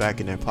hear him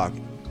back in that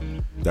pocket.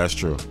 That's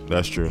true.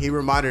 That's true. He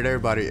reminded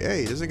everybody,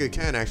 hey, this nigga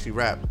can actually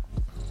rap.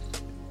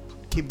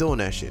 Keep doing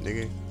that shit,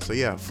 nigga. So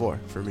yeah, 4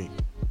 for me.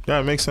 Yeah,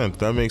 it makes sense.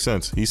 That makes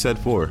sense. He said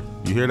 4.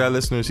 You hear that,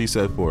 listeners? He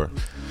said 4.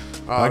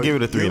 I'll give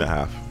it a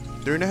 3.5.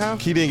 3.5?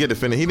 He didn't get to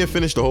finish. He didn't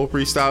finish the whole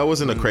freestyle. It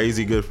wasn't a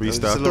crazy good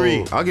freestyle.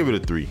 3. I'll give it a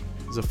 3.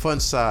 It's a fun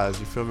size.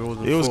 You feel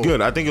me? It was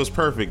good. I think it was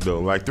perfect though.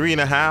 Like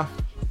 3.5.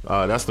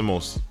 That's the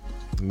most.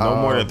 No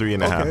more than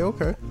 3.5.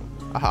 Okay.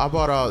 How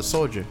about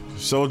Soulja?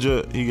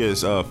 Soulja, he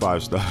gets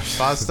 5 stars.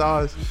 5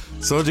 stars?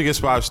 Soulja gets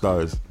 5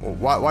 stars.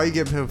 Well, why you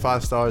give him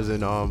 5 stars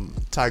and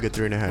Tyga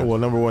 3.5? Well,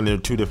 number one, there are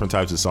 2 different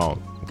types of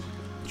song.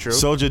 True.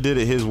 Soulja did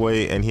it his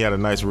way, and he had a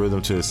nice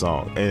rhythm to his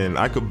song. And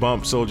I could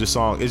bump Soulja's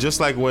song. It's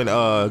just like when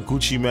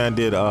Gucci Mane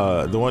did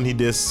the one he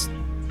did.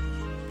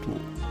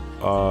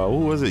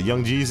 Who was it?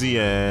 Young Jeezy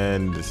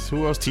and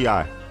who else?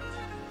 T.I.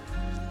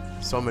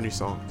 So many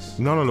songs.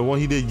 No, the one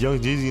he did Young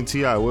Jeezy and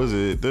T.I. Was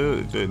it?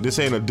 This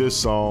ain't a diss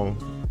song.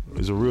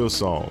 It's a real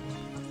song.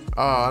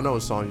 I know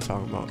what song you're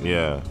talking about.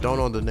 Yeah. Don't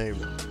know the name.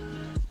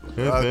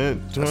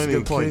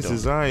 20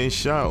 cases, I ain't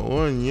shot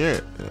one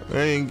yet. I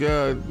ain't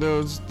got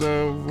no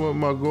stuff with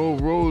my gold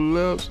roll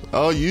ups.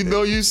 Oh, you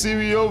know you see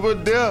me over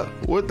there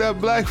with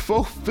that black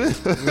folk fit.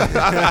 My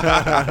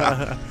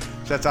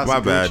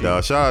bad,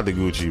 dog. Shout out to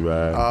Gucci,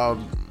 man.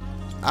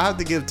 I have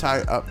to give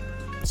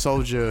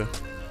Soulja.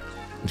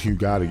 You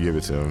gotta give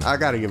it to him. I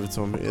gotta give it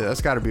to him. Yeah,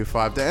 that's gotta be a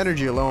 5. The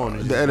energy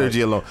alone.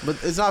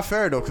 But it's not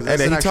fair though, because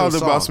he talked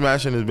about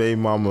smashing his baby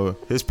mama.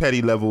 His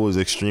petty level was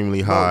extremely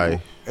high.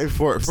 I'm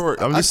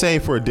just saying,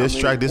 for a diss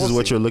track, this is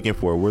what you're looking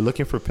for. We're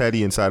looking for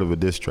petty inside of a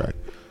diss track.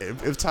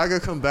 If Tyga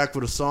come back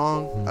with a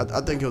song, I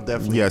think he'll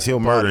definitely. Yes,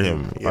 he'll murder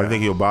him. Yeah. I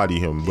think he'll body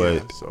him. But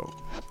yeah, so.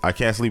 I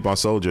can't sleep on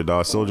Soulja,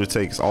 dog. Soulja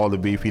takes all the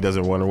beef. He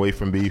doesn't run away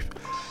from beef.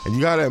 And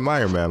you gotta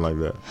admire a man like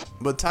that.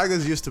 But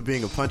Tyga's used to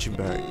being a punching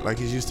bag. Like,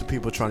 he's used to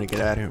people trying to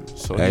get at him.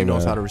 So he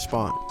knows how to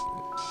respond.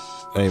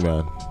 Hey,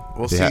 man.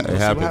 We'll see. It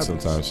happens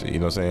sometimes. You know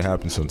what I'm saying? It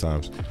happens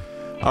sometimes.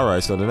 All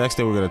right, so the next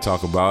thing we're going to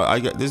talk about,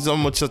 I'm going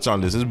to touch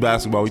on this. This is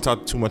basketball. We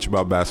talked too much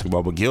about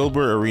basketball, but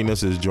Gilbert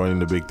Arenas is joining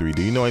the Big Three.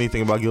 Do you know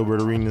anything about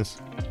Gilbert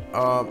Arenas?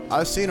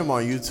 I've seen him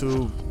on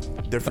YouTube,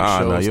 different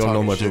shows. No, you don't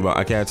know much about.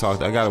 I can't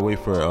talk. I got to wait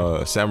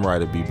for Samurai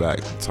to be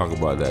back to talk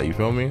about that. You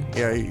feel me?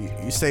 Yeah,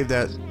 you save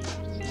that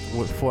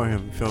for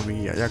him. You feel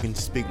me? Yeah, y'all can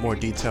speak more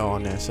detail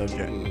on that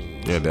subject.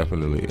 Yeah,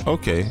 definitely.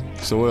 Okay,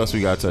 so what else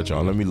we got to touch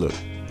on? Let me look.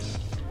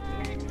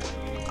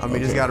 I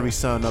mean, there's got to be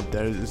something up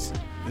there.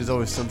 There's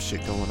always some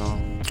shit going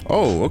on.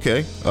 Oh,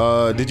 okay.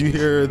 Did you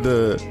hear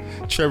the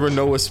Trevor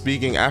Noah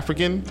speaking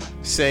African,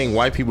 saying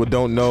white people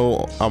don't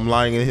know I'm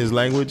lying in his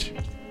language?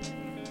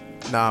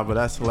 Nah, but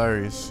that's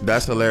hilarious.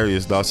 That's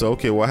hilarious, dog. So,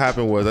 okay, what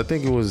happened was, I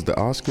think it was the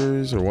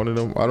Oscars or one of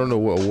them. I don't know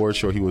what award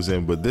show he was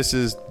in, but this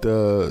is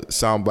the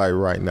soundbite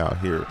right now.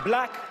 Here.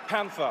 Black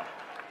Panther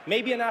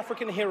may be an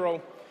African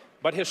hero,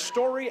 but his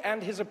story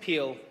and his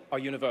appeal are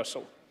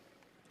universal.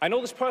 I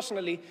know this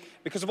personally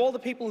because of all the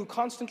people who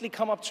constantly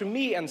come up to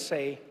me and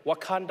say,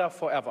 Wakanda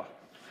forever.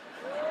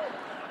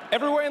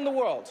 Everywhere in the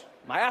world,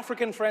 my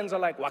African friends are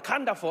like,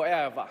 Wakanda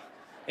forever.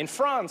 In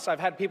France, I've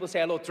had people say,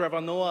 hello, Trevor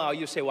Noah,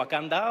 you say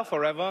Wakanda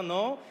forever,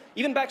 no?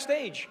 Even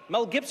backstage,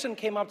 Mel Gibson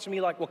came up to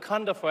me like,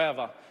 Wakanda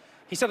forever.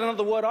 He said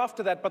another word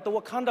after that, but the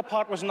Wakanda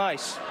part was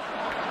nice.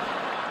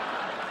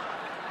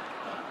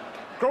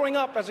 Growing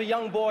up as a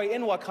young boy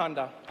in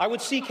Wakanda, I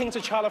would see King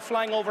T'Challa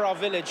flying over our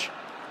village,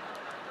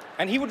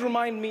 and he would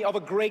remind me of a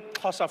great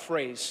Xhosa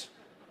phrase,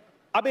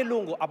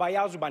 Abelungu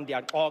abayazi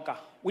bandiaqoka,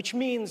 which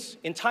means,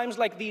 in times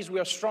like these, we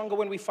are stronger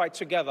when we fight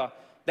together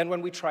than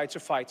when we try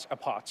to fight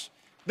apart.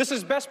 This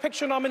is Best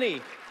Picture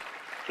nominee,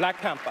 Black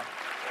Panther.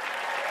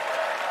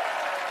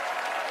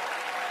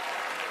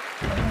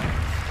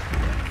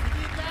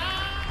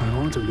 I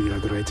want to be a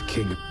great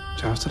king.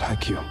 just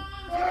like you.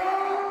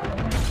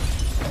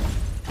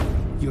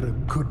 You're a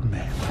good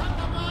man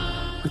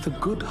with a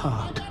good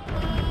heart.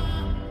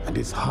 And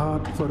it's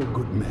hard for a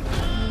good man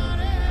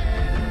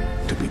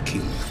to be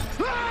king.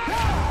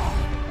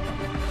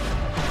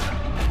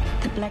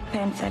 The Black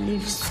Panther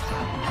lives.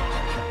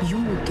 You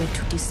will get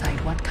to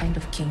decide what kind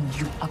of king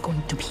you are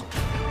going to be.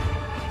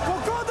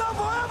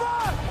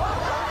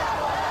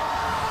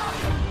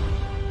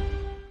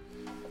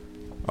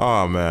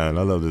 Oh man,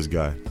 I love this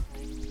guy.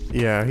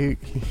 Yeah, he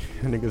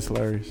nigga's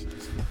hilarious.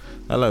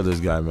 I love this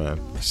guy, man.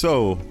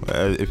 So,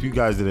 if you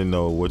guys didn't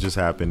know, what just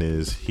happened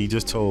is he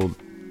just told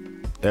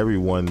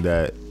everyone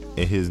that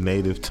in his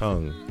native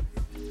tongue,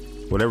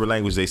 whatever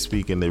language they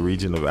speak in the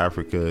region of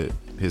Africa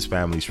his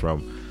family's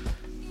from,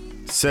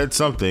 said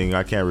something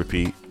I can't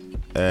repeat,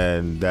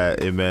 and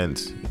that it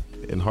meant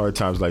in hard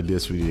times like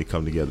this we need to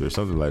come together or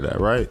something like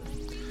that, right?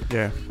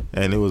 Yeah.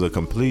 And it was a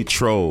complete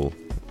troll.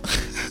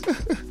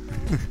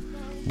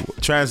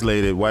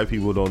 Translated, white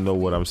people don't know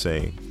what I'm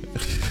saying.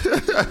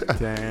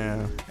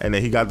 Damn. And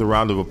then he got the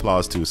round of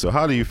applause too. So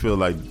how do you feel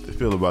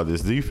about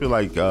this? Do you feel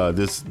like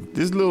this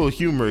little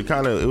humor, it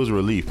was a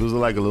relief. It was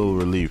like a little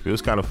relief. It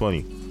was kind of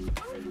funny.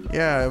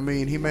 Yeah, I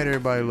mean, he made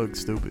everybody look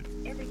stupid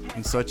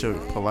in such a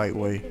polite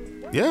way.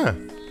 Yeah.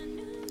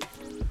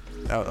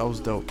 That was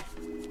dope.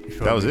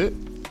 That was it?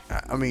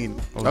 I mean,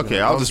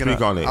 I'll just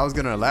speak on it. I was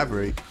gonna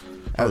elaborate.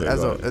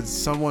 As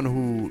someone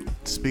who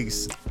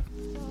speaks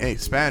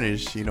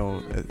Spanish,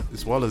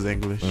 as well as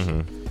English,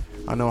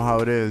 I know how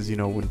it is,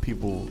 when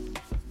people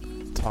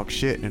talk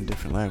shit in a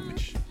different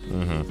language.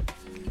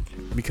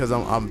 Because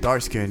I'm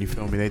dark skinned, you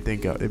feel me? They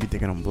be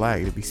thinking I'm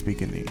black. They be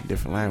speaking in a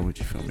different language,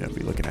 you feel me? I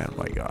be looking at them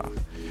like, y'all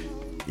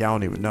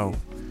don't even know.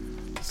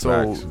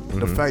 So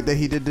the fact that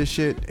he did this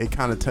shit, it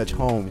kind of touched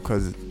home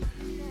because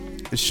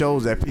it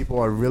shows that people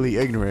are really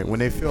ignorant. When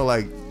they feel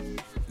like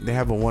they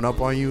have a one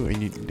up on you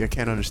and they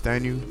can't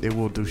understand you, they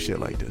will do shit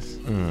like this.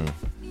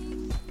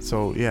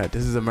 So yeah,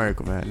 this is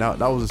America, man.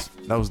 That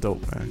was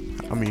dope, man.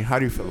 I mean, how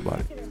do you feel about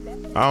it?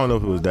 I don't know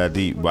if it was that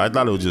deep, but I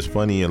thought it was just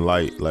funny and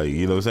light. Like,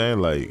 you know what I'm saying?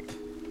 Like,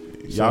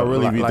 y'all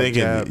really be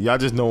thinking, y'all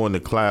just know when to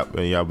clap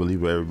and y'all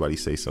believe what everybody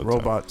say sometimes.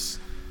 Robots.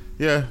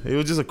 Yeah, it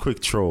was just a quick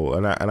troll,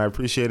 and I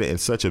appreciate it. In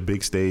such a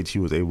big stage, he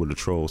was able to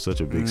troll such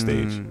a big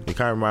stage. It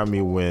kind of reminded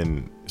me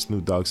when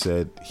Snoop Dogg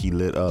said he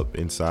lit up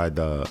inside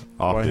the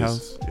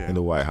office in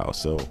the White House.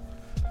 So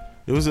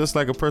it was just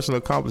like a personal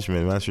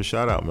accomplishment, man. So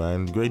shout out,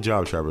 man. Great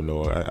job, Trevor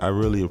Noah. I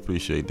really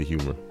appreciate the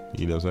humor.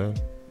 You know what I'm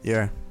saying?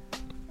 Yeah.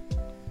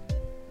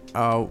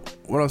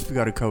 What else we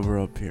got to cover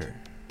up here?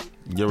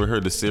 You ever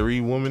heard the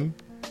Siri woman?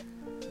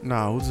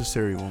 Nah, who's the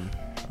Siri woman?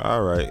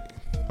 All right.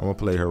 I'm going to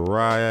play her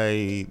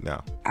right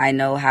now. I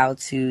know how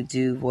to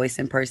do voice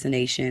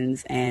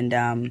impersonations,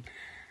 and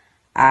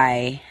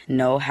I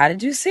know how to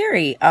do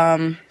Siri.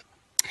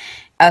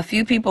 A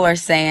few people are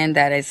saying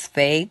that it's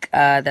fake,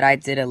 that I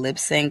did a lip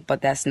sync,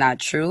 but that's not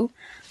true.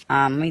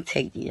 Let me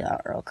take you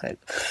out real quick.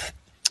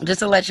 Just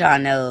to let y'all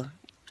know,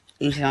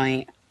 you feel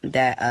me,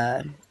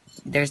 that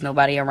there's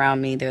nobody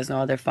around me. There's no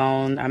other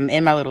phone. I'm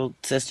in my little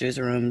sister's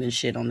room and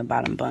shit on the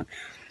bottom bunk.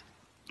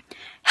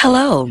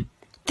 Hello.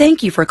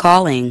 Thank you for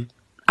calling.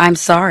 I'm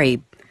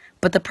sorry,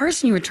 but the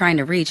person you were trying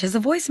to reach has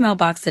a voicemail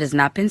box that has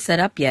not been set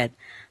up yet.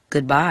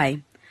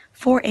 Goodbye.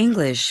 For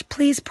English,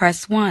 please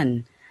press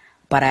 1.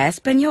 Para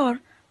Español,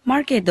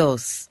 marque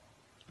dos.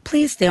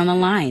 Please stay on the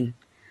line.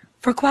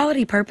 For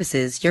quality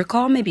purposes, your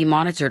call may be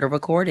monitored or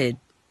recorded.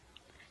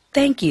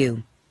 Thank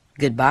you.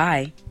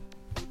 Goodbye.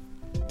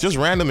 Just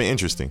random and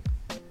interesting.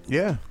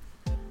 Yeah.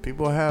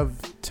 People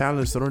have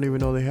talents they don't even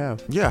know they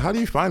have. Yeah, how do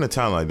you find a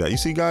talent like that? You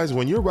see, guys,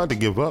 when you're about to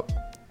give up,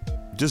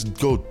 just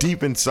go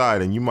deep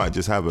inside and you might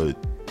just have a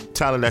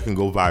talent that can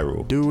go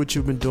viral. Do what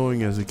you've been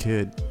doing as a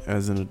kid,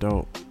 as an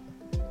adult.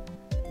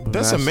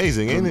 That's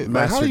amazing, ain't it?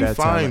 Like, how do you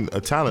find a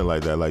talent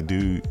like that? Like,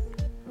 dude.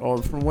 Oh,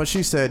 from what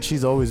she said,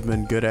 she's always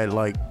been good at,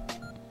 like,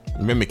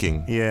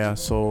 mimicking. Yeah,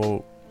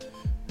 so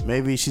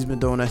maybe she's been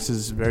doing that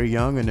since very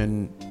young, and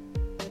then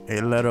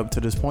it led up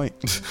to this point.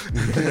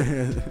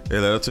 It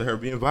led up to her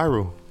being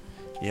viral.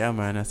 Yeah,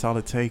 man, that's all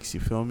it takes. You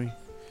feel me?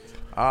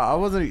 I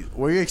wasn't.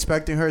 Were you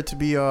expecting her to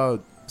be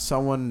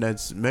someone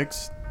that's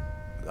mixed?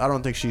 I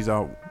don't think she's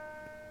out.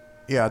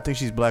 Yeah, I think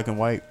she's black and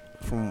white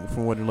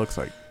from what it looks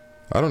like.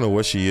 I don't know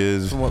what she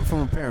is.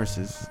 From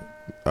appearances.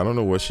 I don't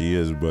know what she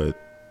is, but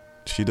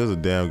she does a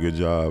damn good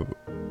job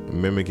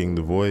mimicking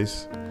the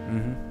voice.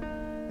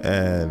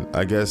 And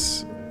I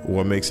guess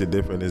what makes it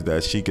different is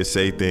that she could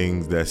say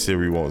things that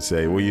Siri won't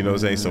say. Well, you know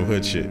what I'm saying? Some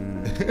hood shit.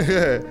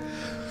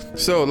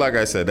 So, like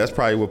I said, that's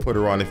probably what put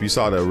her on if you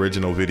saw the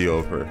original video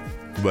of her.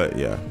 But,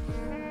 yeah.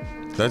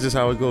 That's just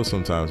how it goes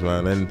sometimes,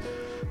 man. And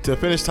to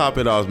finish top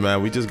it off,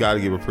 man, we just got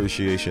to give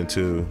appreciation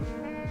to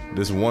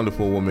this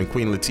wonderful woman,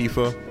 Queen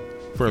Latifah,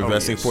 for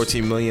investing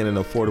 $14 million in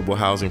an affordable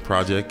housing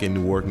project in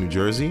Newark, New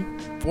Jersey.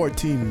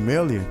 $14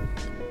 million.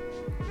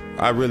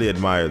 I really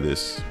admire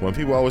this. When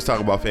people always talk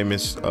about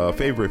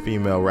favorite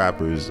female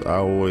rappers, I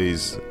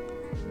always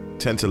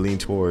tend to lean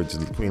towards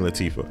Queen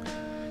Latifah.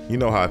 You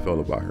know how I felt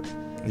about her.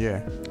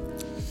 Yeah.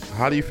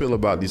 how do you feel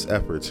about these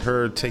efforts?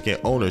 Her taking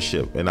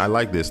ownership, and I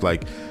like this.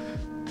 Like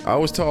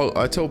I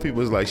told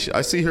people, it's like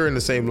I see her in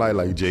the same light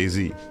like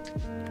Jay-Z,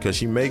 because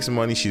she makes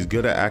money. She's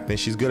good at acting.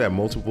 She's good at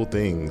multiple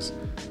things.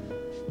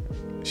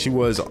 She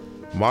was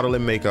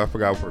modeling makeup. I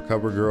forgot for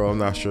CoverGirl. I'm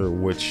not sure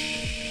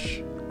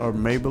which. Or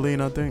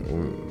Maybelline, I think.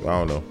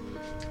 I don't know.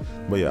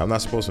 But yeah, I'm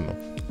not supposed to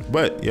know.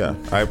 But yeah,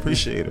 I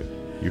appreciate it.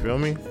 You feel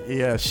me?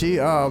 Yeah, she's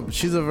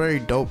a very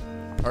dope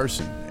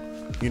person.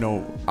 You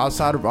know,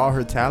 outside of all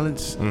her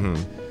talents,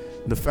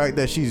 the fact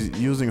that she's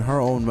using her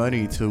own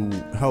money to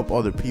help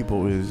other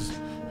people is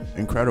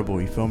incredible.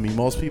 You feel me?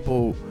 Most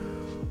people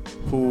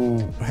who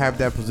have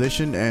that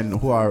position and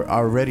who are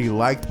already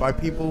liked by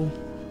people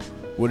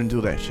wouldn't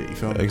do that shit. You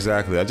feel me?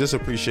 Exactly. I just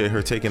appreciate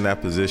her taking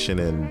that position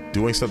and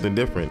doing something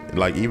different.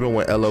 Like even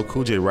with LL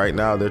Cool J right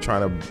now, they're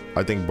trying to,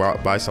 I think,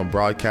 buy some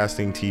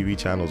broadcasting TV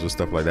channels or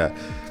stuff like that,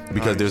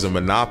 because there's a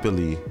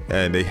monopoly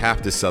and they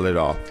have to sell it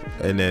off.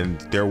 And then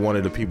they're one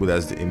of the people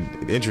that's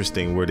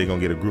interesting, where they're gonna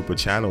get a group of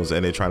channels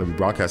and they're trying to be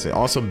broadcasting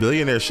on some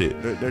billionaire shit.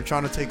 They're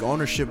trying to take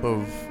ownership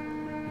of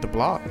the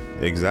block.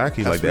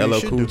 Exactly. That's like the what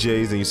LL you Cool should do.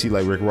 J's, and you see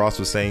like Rick Ross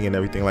was saying and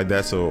everything like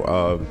that.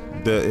 So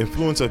the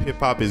influence of hip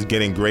hop is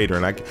getting greater,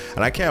 and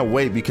I can't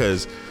wait,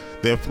 because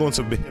the influence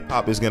of hip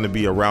hop is going to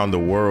be around the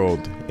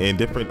world in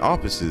different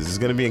offices. It's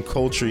going to be in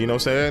culture. You know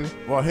what I'm saying?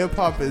 Well, hip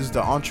hop is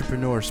the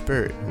entrepreneur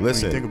spirit.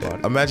 Listen, when you think about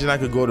it. Imagine I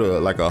could go to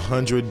like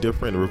 100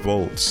 different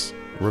revolt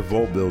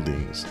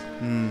buildings,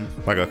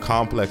 like a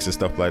complex and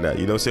stuff like that.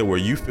 You know what I'm saying? Where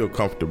you feel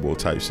comfortable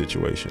type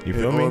situation. You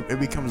feel me? It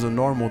becomes a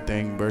normal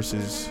thing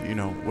versus, you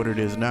know, what it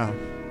is now.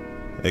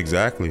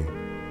 Exactly.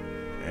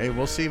 Hey,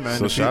 we'll see, man.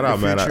 So shout out,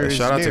 man.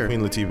 Shout out to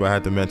Queen Latifah. I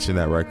had to mention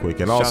that right quick.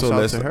 And also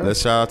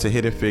let's shout out to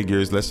Hidden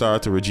Figures. Let's shout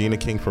out to Regina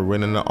King for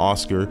winning the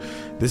Oscar.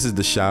 This is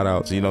the shout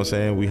outs. You know what I'm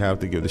saying? We have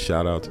to give the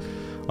shout outs.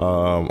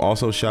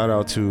 Also shout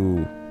out to,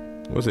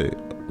 what's it?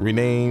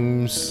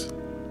 Renames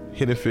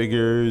Hidden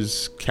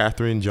Figures,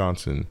 Katherine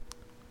Johnson.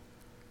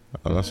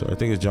 I'm not sure. I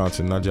think it's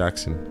Johnson, not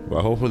Jackson.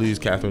 But hopefully it's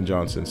Katherine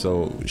Johnson.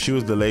 So she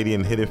was the lady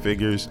in Hidden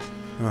Figures.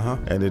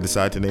 And they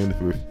decided to name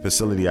the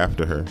facility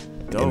after her.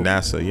 Dope. In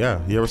NASA. Yeah.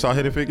 You ever saw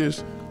Hidden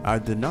Figures? I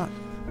did not.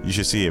 You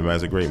should see it, man.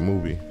 It's a great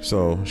movie.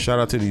 So shout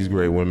out to these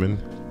great women. You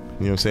know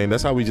what I'm saying?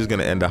 That's how we just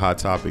gonna end the hot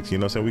topics. You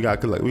know what I'm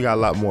saying? We got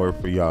a lot more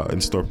for y'all in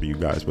store for you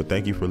guys. But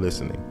thank you for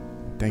listening.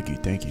 Thank you.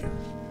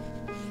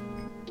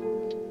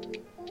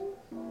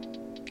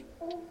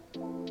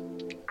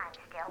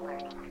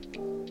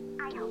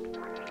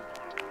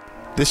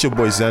 This your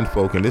boy Zen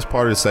Folk, and this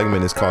part of the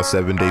segment is called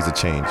 7 Days of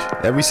Change.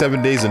 Every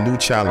 7 days a new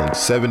challenge.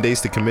 7 days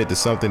to commit to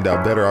something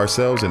that'll better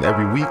ourselves, and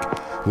every week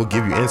we'll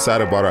give you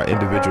insight about our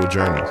individual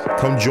journeys.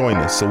 Come join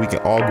us so we can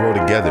all grow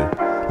together.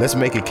 Let's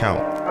make it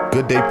count.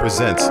 Good Day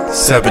presents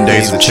 7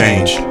 Days of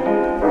Change.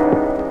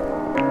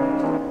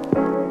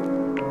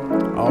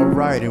 All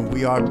right, and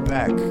we are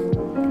back.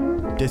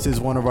 This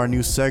is one of our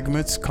new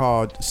segments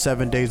called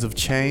 7 Days of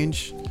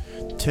Change.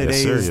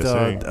 Today is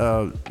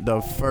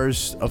the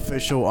first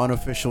official,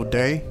 unofficial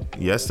day.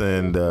 Yes,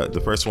 and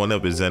the first one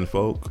up is Zen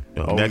Folk.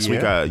 Next week,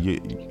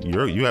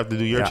 you have to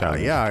do your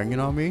challenge. Yeah, you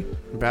know what I mean?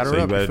 Batter so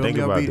up. You better think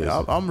about this.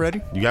 I'm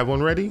ready. You got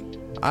one ready?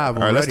 I have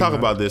one. All right, let's talk man.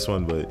 about this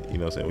one, but you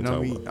know what I'm saying? We'll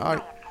talk about it. All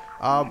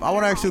right. I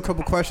want to ask you a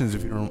couple questions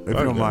if you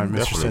don't mind,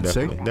 Mr.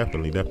 Sensei.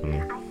 Definitely.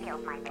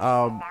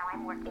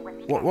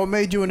 What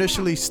made you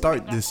initially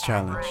start this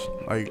challenge?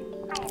 Like,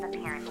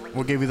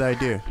 what gave you the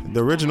idea?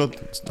 The original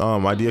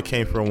idea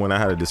came from when I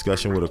had a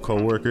discussion with a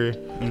coworker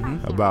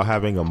about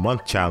having a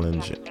month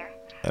challenge,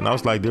 and I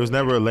was like, there was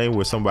never a lane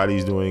where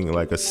somebody's doing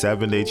like a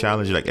 7-day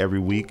challenge like every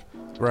week,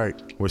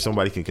 right? Where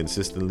somebody can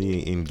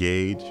consistently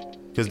engage.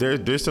 Because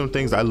there's some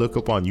things I look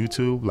up on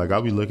YouTube, like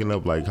I'll be looking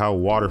up like how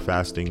water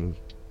fasting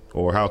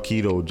or how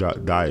keto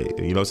diet,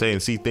 you know what I'm saying,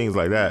 see things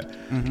like that.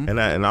 And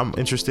I'm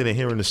interested in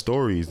hearing the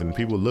stories, and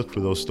people look for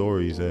those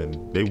stories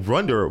and they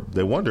wonder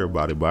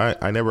about it.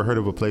 But I never heard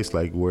of a place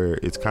like where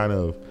it's kind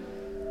of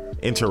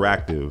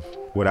interactive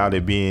without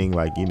it being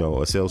like, you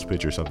know, a sales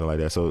pitch or something like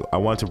that. So I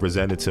want to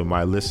present it to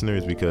my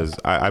listeners, because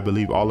I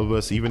believe all of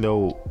us, even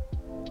though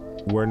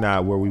we're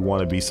not where we want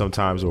to be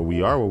sometimes, or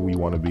we are where we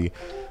want to be,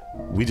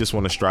 we just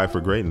want to strive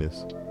for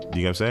greatness.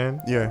 You know what I'm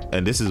saying? Yeah.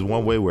 And this is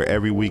one way where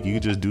every week you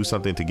can just do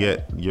something to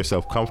get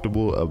yourself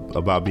comfortable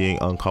about being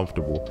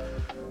uncomfortable.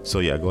 So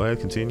yeah, go ahead,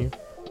 continue.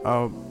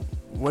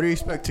 What do you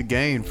expect to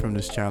gain from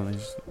this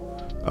challenge?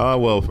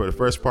 Well, for the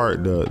first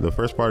part, the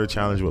first part of the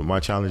challenge, what my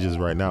challenge is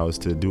right now is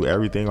to do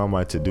everything on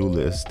my to-do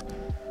list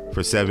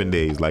for 7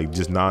 days, like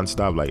just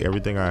nonstop, like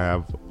everything I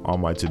have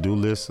on my to-do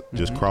list,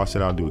 just cross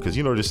it out and do it. Because,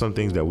 you know, there's some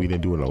things that we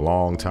didn't do in a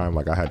long time,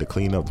 like I had to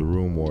clean up the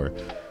room, or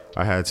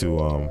I had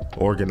to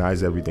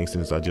organize everything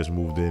since I just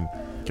moved in.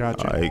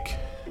 Gotcha. Like,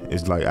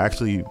 it's like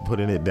actually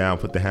putting it down,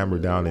 put the hammer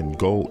down, and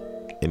go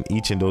in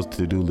each of those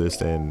to-do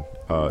lists, and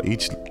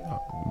each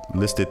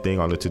listed thing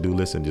on the to-do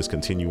list, and just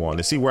continue on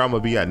and see where I'm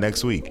gonna be at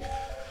next week.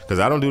 Because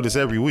I don't do this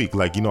every week.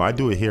 Like, you know, I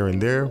do it here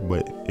and there,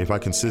 but if I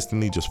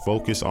consistently just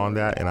focus on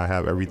that and I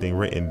have everything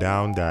written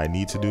down that I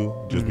need to do,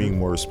 just being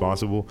more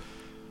responsible,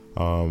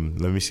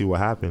 let me see what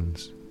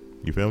happens.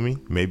 You feel me?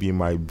 Maybe it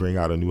might bring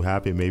out a new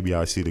habit. Maybe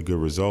I see the good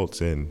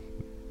results, and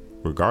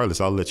regardless,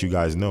 I'll let you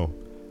guys know.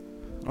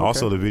 Okay.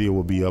 Also, the video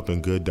will be up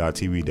in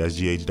good.tv. That's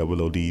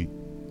GHOOD.tv.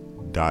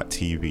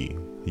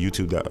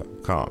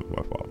 YouTube.com.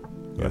 My fault.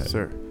 Go yes,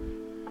 ahead. sir.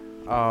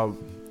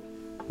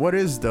 What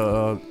is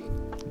the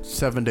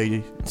 7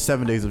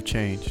 days of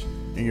change,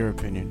 in your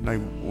opinion?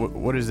 Like,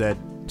 what is that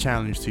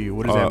challenge to you?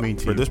 What does that mean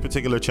to you? For this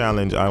particular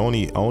challenge, I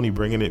only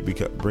bringing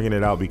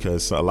it out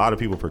because a lot of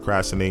people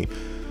procrastinate.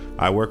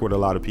 I work with a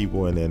lot of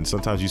people, and then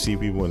sometimes you see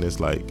people and it's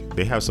like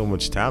they have so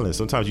much talent.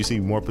 Sometimes you see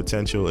more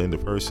potential in the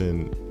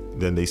person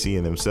than they see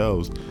in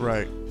themselves.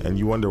 Right. And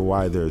you wonder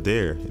why they're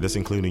there. That's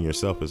including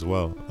yourself as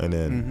well. And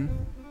then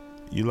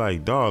you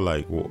like, dog,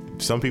 like, well,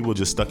 some people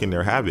just stuck in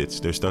their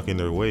habits. They're stuck in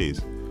their ways.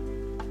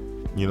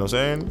 You know what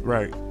I'm saying?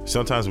 Right.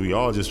 Sometimes we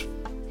all just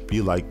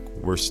feel like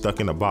we're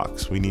stuck in a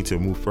box. We need to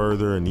move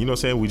further. And you know what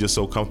I'm saying? We just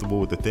so comfortable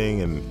with the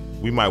thing, and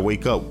we might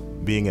wake up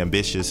being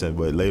ambitious,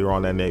 but later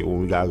on that night when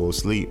we gotta go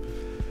sleep,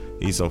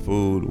 eat some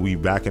food, we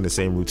back in the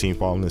same routine,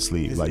 falling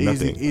asleep. It's like easy,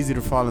 nothing. Easy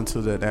to fall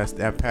into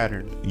that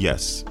pattern.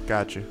 Yes.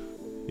 Gotcha.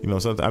 You know,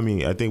 sometimes, I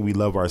mean, I think we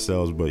love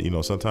ourselves, but you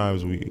know,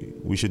 sometimes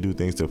we should do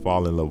things to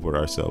fall in love with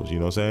ourselves. You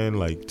know what I'm saying?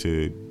 Like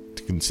to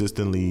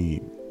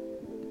consistently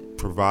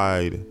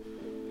provide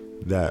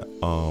that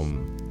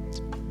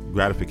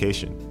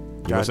gratification. You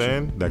know what I'm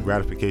saying? That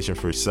gratification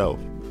for yourself.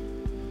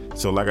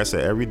 So like I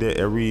said,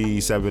 every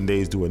 7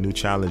 days do a new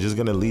challenge. It's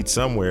gonna lead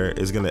somewhere.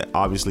 It's gonna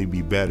obviously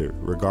be better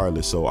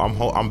regardless. So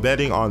I'm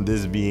betting on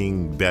this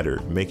being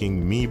better,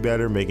 making me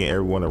better, making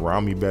everyone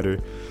around me better,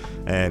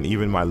 and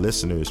even my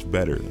listeners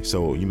better.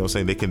 So you know what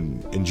I'm saying, they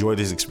can enjoy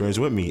this experience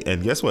with me.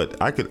 And guess what?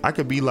 I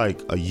could be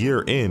like a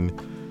year in,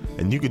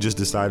 and you could just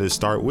decide to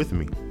start with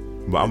me.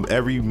 But I'm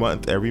every week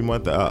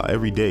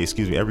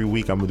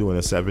I'm doing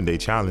a 7-day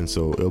challenge.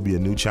 So it'll be a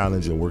new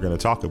challenge, and we're gonna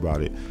talk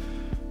about it.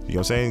 You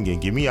know what I'm saying? Again,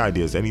 give me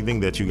ideas. Anything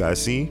that you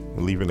guys see,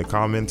 leave in the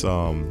comments.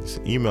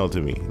 Email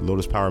to me,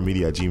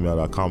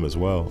 lotuspowermedia@gmail.com as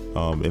well.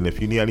 And if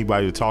you need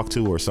anybody to talk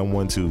to or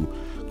someone to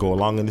go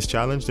along in this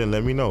challenge, then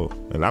let me know.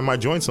 And I might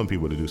join some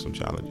people to do some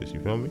challenges. You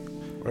feel me?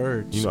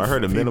 Word. You know, I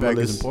heard a minimalist. Feedback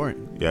is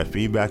important. Yeah,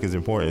 feedback is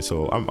important.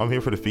 So I'm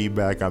here for the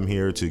feedback. I'm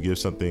here to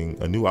give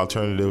a new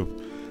alternative.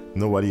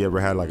 Nobody ever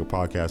had like a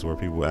podcast where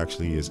people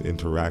actually is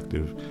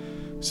interactive.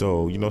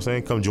 So, you know what I'm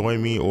saying? Come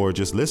join me or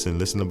just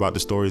listen about the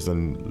stories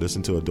and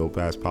listen to a dope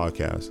ass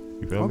podcast.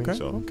 You feel me?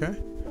 Okay.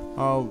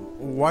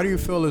 Why do you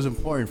feel it's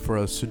important for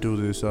us to do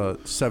this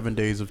 7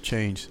 days of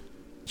change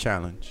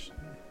challenge?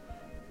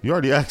 You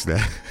already asked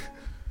that.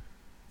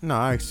 No,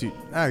 I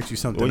asked you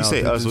something When you else.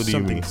 say us, what do you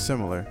something mean?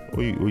 Similar.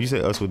 When you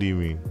say us, what do you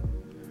mean?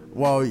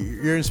 Well,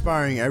 you're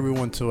inspiring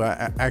everyone to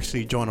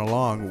actually join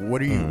along.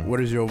 What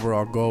is your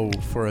overall goal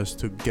for us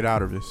to get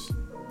out of this?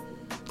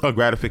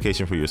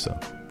 Gratification for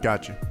yourself.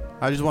 Gotcha.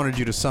 I just wanted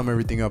you to sum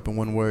everything up in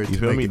one word. You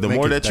feel me? The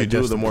more that you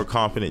do, the more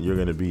confident you're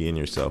going to be in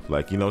yourself.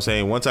 Like, you know what I'm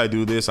saying? Once I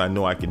do this, I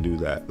know I can do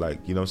that.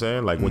 Like, you know what I'm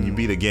saying? Like when you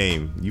beat a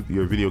game,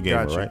 you're a video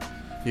gamer, right?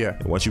 Yeah.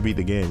 And once you beat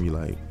the game, you're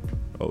like,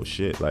 oh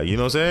shit. Like, you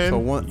know what I'm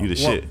saying? You the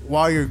shit.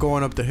 While you're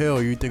going up the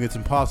hill, you think it's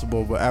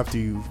impossible, but after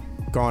you've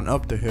gone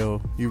up the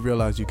hill, you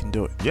realize you can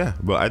do it. Yeah,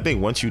 but I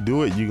think once you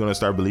do it, you're going to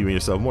start believing in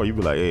yourself more. You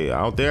be like, hey, I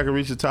don't think I can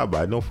reach the top,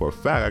 but I know for a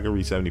fact I can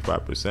reach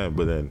 75%.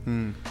 But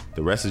then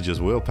the rest is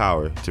just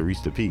willpower to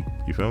reach the peak.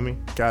 You feel me?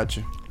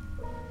 Gotcha.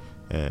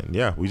 And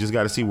yeah, we just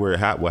got to see what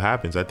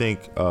happens. I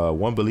think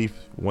one belief,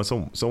 when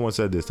someone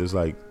said this, there's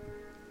like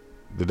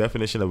the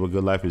definition of a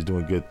good life is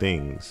doing good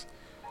things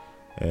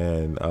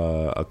and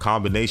a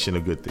combination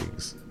of good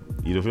things.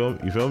 You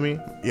feel me?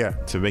 Yeah.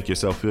 To make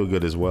yourself feel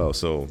good as well.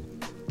 So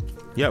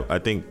yeah, I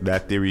think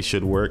that theory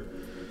should work.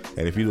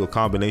 And if you do a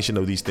combination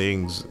of these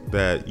things,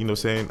 that, you know what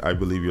I'm saying, I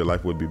believe your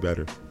life would be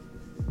better.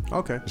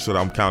 Okay. So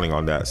I'm counting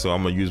on that. So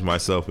I'm going to use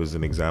myself as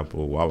an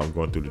example while I'm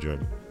going through the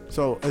journey.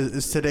 So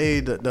is today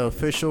the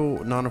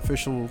official,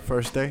 non-official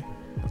first day?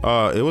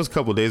 It was a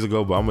couple days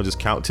ago, but I'm going to just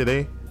count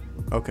today.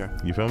 Okay.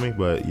 You feel me?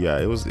 But yeah,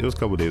 it was a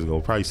couple days ago,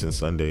 probably since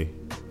Sunday,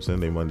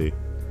 Monday.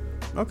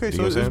 Okay,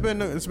 so it's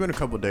been a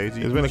couple days.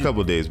 It's been a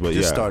couple days, but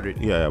just started.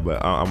 Yeah,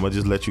 but I'm gonna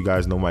just let you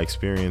guys know my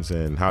experience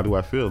and how do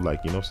I feel. Like,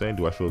 you know what I'm saying?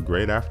 Do I feel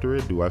great after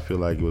it? Do I feel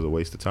like it was a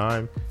waste of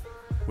time?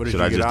 What did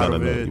you get out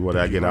of it? What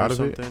did I get out of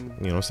it? You know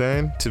what I'm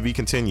saying? To be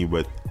continued,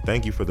 but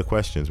thank you for the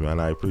questions, man.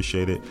 I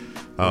appreciate it.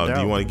 Do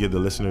you want to give the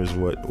listeners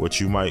what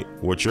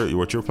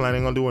you're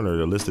planning on doing, or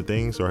the list of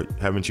things, or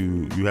haven't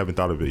you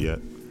thought of it yet?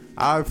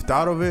 I've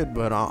thought of it,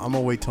 but I'm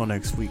gonna wait till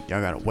next week.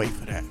 Y'all gotta wait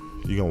for that.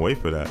 You gonna wait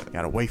for that?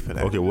 Gotta wait for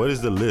that. Okay, what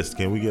is the list?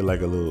 Can we get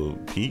like a little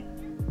peek?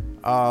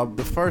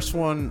 The first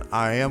one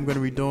I am gonna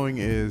be doing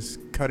is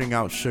cutting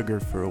out sugar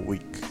for a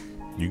week.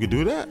 You could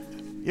do that?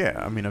 Yeah,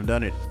 I mean, I've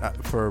done it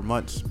for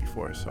months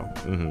before, so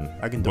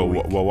I can do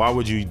it. Well, why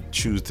would you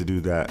choose to do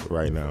that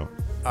right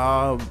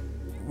now?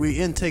 We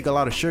intake a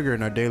lot of sugar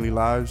in our daily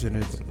lives,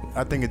 and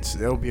I think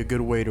it'll be a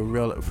good way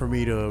for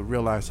me to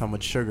realize how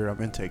much sugar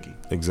I'm intaking.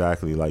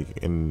 Exactly, like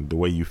in the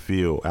way you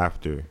feel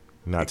after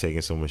not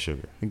taking so much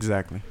sugar.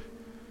 Exactly.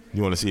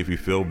 You want to see if you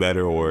feel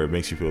better or it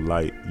makes you feel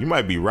light. You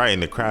might be right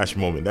in the crash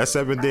moment. That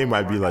 7th day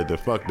might be like the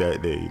fuck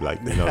that day. Like,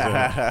 you know what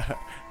I'm saying?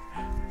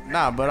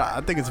 Nah, but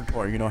I think it's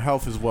important. You know,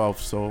 health is wealth.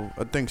 So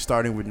I think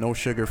starting with no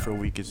sugar for a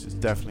week is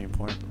definitely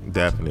important.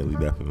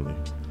 Definitely.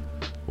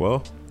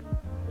 Well,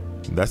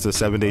 that's the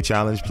 7-day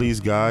challenge. Please,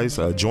 guys,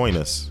 join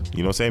us. You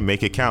know what I'm saying?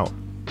 Make it count.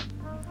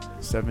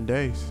 7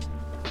 days.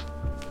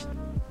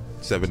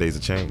 7 days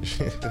of change.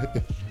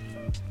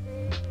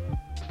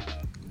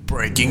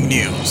 Breaking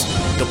news.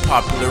 The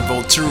popular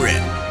vote to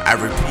win. I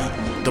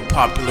repeat, the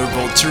popular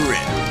vote to win.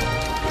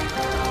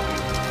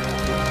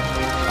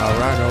 All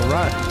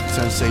right.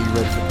 Sensei, you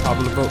ready for the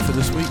popular vote for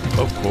this week?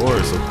 Of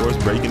course.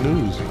 Breaking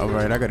news. All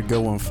right, I got a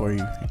good one for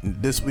you.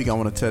 This week I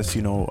want to test, I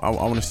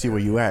want to see where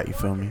you at, you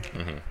feel me?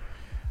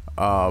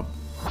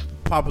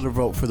 Popular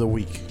vote for the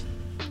week.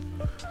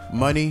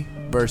 Money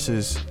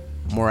versus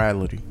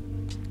morality.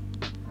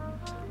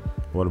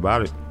 What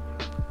about it?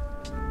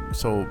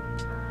 So,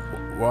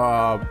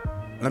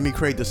 let me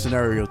create the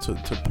scenario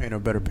to paint a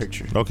better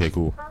picture. Okay,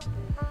 cool.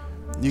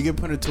 You get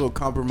put into a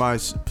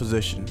compromised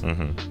position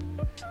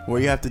where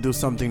you have to do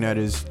something that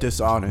is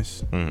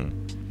dishonest.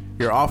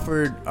 You're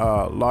offered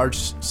a large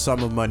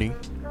sum of money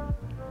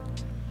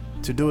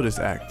to do this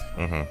act.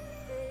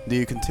 Do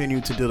you continue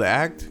to do the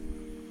act,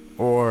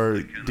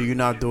 or do you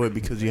not do it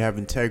because you have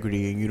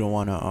integrity and you don't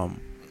want to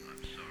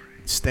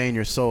stain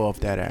your soul off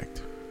that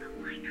act?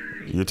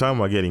 You're talking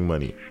about getting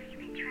money.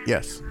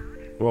 Yes.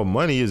 Well,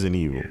 money isn't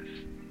evil.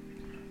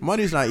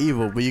 Money's not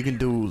evil, but you can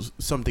do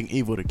something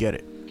evil to get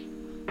it.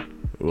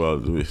 Well,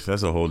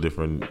 that's a whole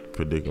different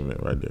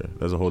predicament right there.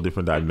 That's a whole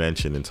different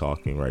dimension in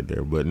talking right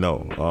there. But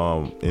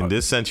no, in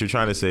this sense, you're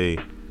trying to say,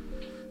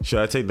 should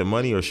I take the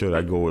money or should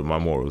I go with my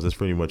morals? That's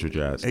pretty much what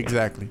you're asking.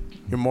 Exactly.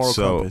 Your moral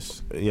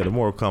compass. Yeah, the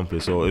moral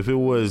compass. So if it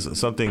was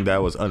something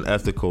that was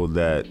unethical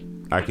that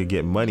I could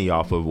get money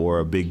off of or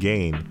a big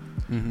gain,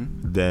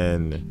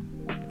 then,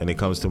 and it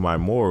comes to my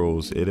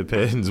morals, it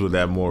depends what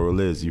that moral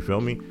is. You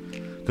feel me?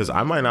 Because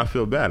I might not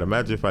feel bad.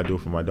 Imagine if I do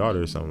it for my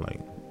daughter or something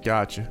like.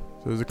 Gotcha.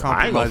 So there's a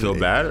compromise. I ain't gonna feel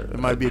bad. It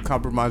might be a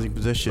compromising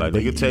position. Like,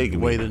 they could take me.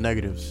 Weigh the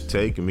negatives.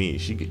 Take me.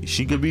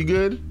 She could be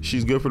good.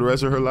 She's good for the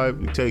rest of her life.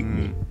 Take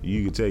me.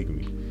 You could take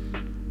me.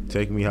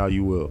 Take me how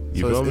you will.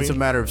 You feel me? It's a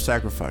matter of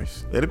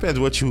sacrifice. It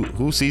depends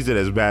who sees it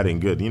as bad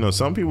and good.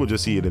 Some people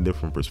just see it in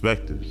different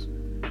perspectives.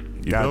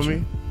 You feel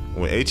me?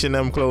 When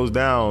H&M closed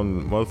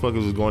down,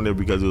 motherfuckers was going there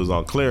because it was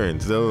on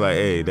clearance. They were like,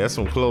 hey, that's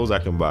some clothes I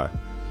can buy.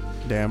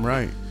 Damn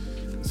right.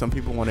 Some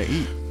people want to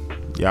eat.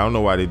 Yeah, I don't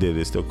know why they did it.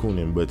 It's still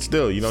cooning, but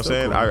still, you know what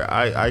I'm saying?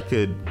 I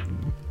could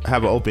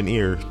have an open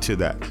ear to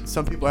that.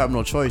 Some people have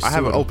no choice. I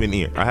have an open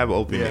ear. I have an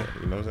open ear.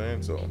 You know what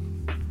I'm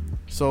saying?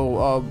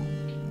 So,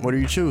 what do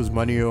you choose?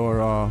 Money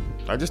or?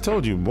 I just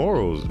told you,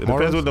 morals. It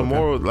depends what the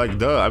moral.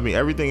 Like, I mean,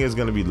 everything is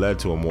gonna be led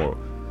to a moral.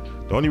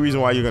 The only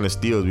reason why you're gonna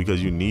steal is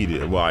because you need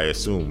it. Well, I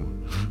assume.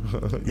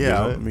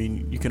 Yeah, I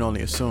mean, you can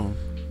only assume.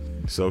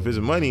 So if it's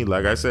money,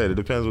 like I said, it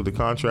depends what the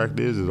contract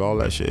is all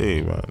that shit.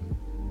 Hey, man,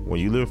 when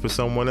you live for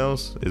someone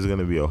else, it's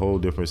gonna be a whole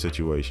different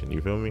situation.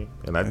 You feel me?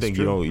 And I think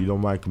true. you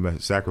don't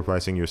mind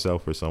sacrificing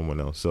yourself for someone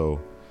else. So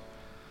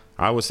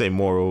I would say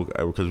moral,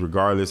 because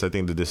regardless, I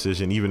think the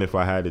decision, even if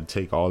I had to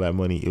take all that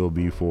money, it'll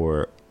be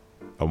for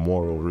a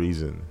moral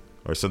reason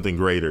or something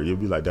greater. You'll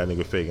be like, that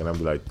nigga fake, and I'll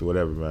be like,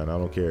 whatever, man, I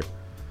don't care.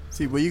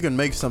 See, but you can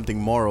make something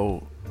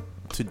moral.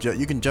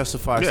 You can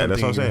justify something. Yeah,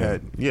 that's what I'm saying.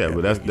 Head. Yeah,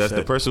 but that's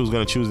the person who's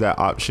gonna choose that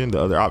option. The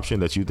other option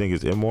that you think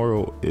is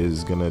immoral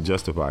is gonna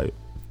justify it.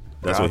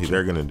 That's what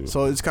they're gonna do.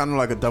 So it's kind of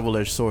like a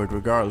double-edged sword,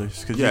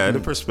 regardless.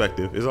 The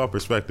perspective. It's all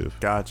perspective.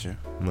 Gotcha. You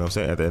know what I'm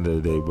saying? At the end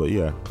of the day, but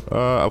yeah,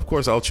 of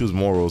course I'll choose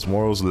morals.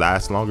 Morals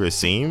last longer. It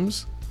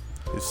seems.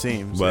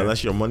 But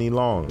unless you're money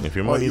long, if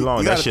you're money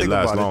long, that shit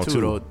lasts long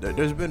too.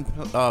 There's been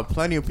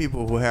plenty of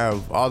people who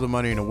have all the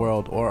money in the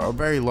world or a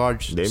very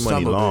large. They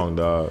money long,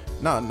 dog.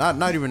 No,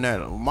 not even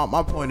that.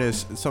 My point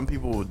is, some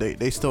people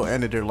they still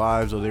ended their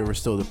lives or they were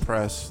still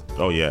depressed.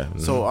 Oh yeah. Mm-hmm.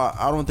 So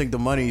I don't think the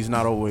money is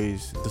not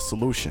always the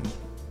solution.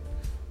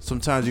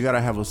 Sometimes you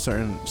gotta have a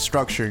certain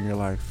structure in your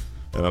life.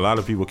 And a lot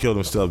of people kill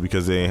themselves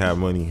because they ain't have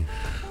money.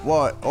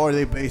 Well, or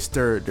they based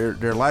their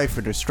life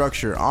or their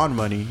structure on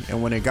money,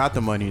 and when they got the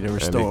money,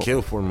 they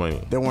killed for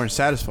money. They weren't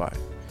satisfied,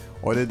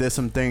 or they did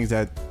some things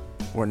that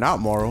were not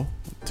moral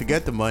to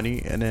get the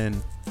money, and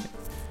then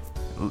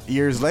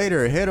years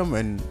later it hit them,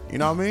 and you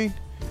know what I mean?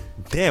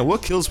 Damn,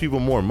 what kills people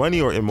more,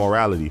 money or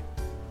immorality?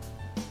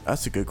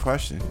 That's a good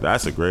question.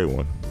 That's a great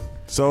one.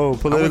 So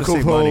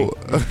political poll.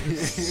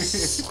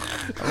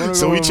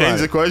 So we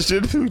changed the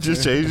question. We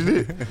just changed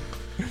it.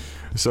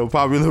 So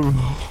popular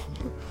vote.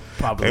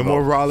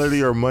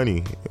 Immorality or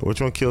money?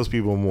 Which one kills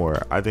people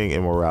more? I think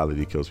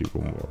immorality kills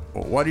people more.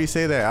 Why do you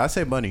say that? I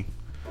say money.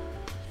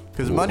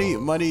 Because money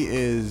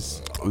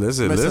is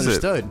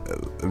misunderstood.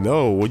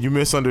 No, what you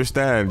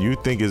misunderstand, you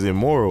think is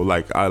immoral.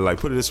 Like I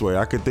put it this way,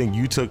 I could think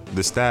you took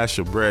the stash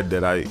of bread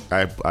that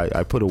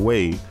I put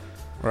away.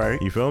 Right.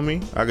 You feel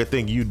me? I could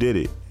think you did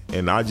it.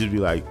 And I'd just be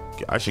like,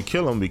 I should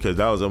kill him because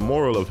that was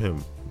immoral of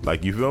him.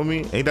 Like, you feel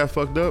me? Ain't that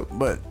fucked up?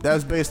 But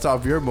that's based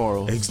off your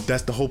morals.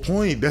 That's the whole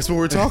point. That's what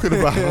we're talking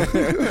about.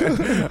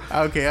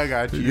 Okay, I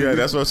got you. Yeah,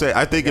 that's what I'm saying.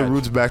 I think it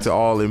roots back to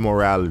all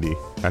immorality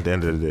at the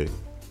end of the day.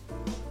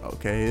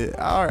 Okay,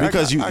 all right.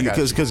 Because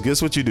because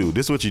guess what you do?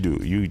 This is what you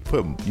do. You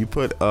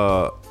put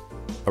a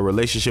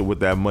relationship with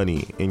that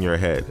money in your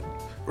head.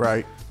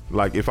 Right.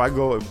 Like, if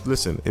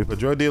if a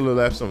drug dealer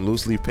left some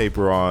loose leaf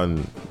paper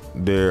on a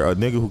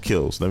nigga who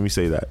kills, let me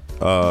say that,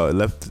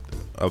 left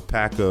a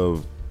pack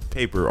of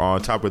paper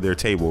on top of their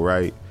table,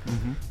 right?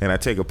 Mm-hmm. And I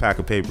take a pack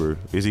of paper,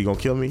 is he gonna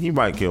kill me? He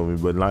might kill me,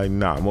 but like,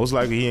 nah, most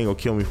likely he ain't gonna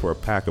kill me for a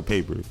pack of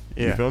paper.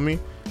 Yeah. You feel me?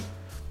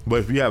 But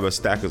if you have a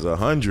stack of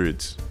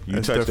hundreds, you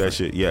touch different. That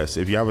shit. Yes.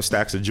 If you have a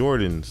stacks of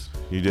Jordans,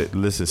 you just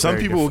listen. Some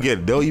Very people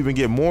different. they'll even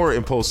get more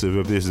impulsive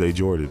if this is their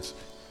Jordans.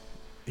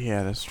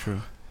 Yeah, that's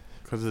true.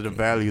 Because of the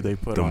value they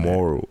put The on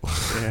moral.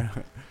 Yeah.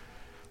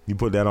 You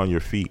put that on your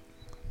feet.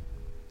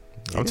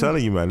 I'm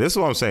telling you, man. This is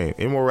what I'm saying.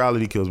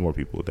 Immorality kills more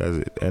people. That's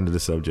it. End of the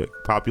subject.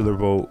 Popular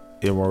vote,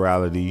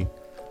 immorality.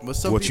 But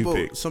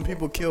some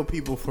people kill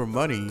people for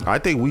money. I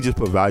think we just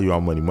put value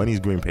on money. Money's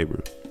green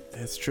paper.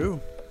 That's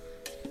true.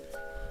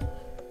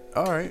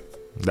 All right.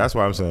 That's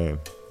what I'm saying.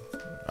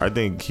 I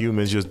think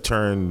humans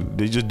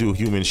they just do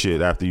human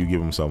shit after you give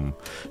them something.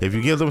 If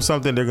you give them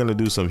something, they're gonna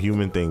do some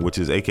human thing, which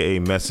is AKA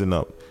messing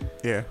up.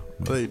 Yeah.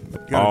 But you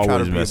gotta try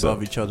to be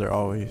above each other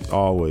always.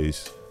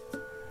 Always.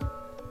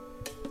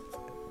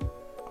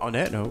 On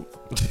that note,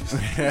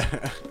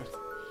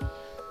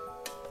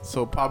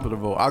 so popular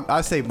vote.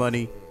 I say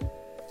money.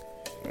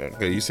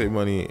 Okay, you say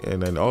money,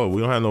 and then we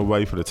don't have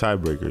nobody for the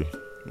tiebreaker.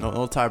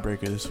 No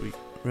tiebreaker this week.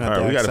 All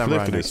right, we got to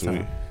flip for this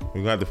week.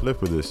 We got to flip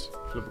for this.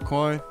 Flip a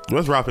coin.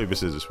 Let's rock paper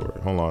scissors for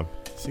it. Hold on.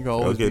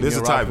 Okay, this is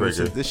a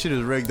tiebreaker. This shit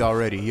is rigged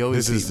already. He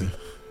always beat me.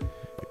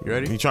 You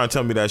ready? You trying to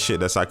tell me that shit?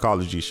 That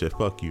psychology shit?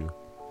 Fuck you.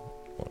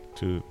 1,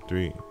 2,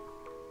 3.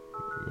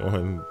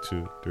 1,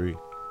 2, 3.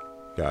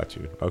 Got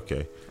you.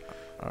 Okay.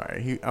 All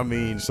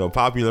right. So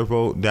popular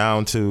vote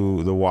down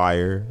to the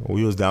wire.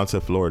 We was down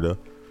to Florida,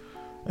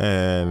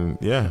 and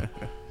yeah,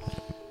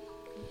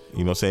 you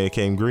know what I'm saying, it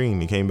came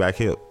green. It came back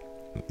hip.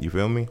 You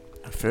feel me?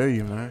 I feel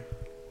you, man.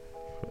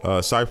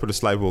 Sorry for the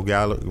slight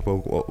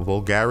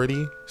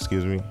vulgarity.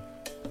 Excuse me,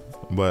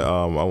 but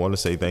I want to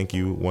say thank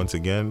you once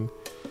again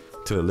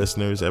to the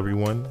listeners,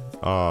 everyone.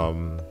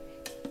 I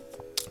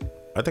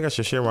think I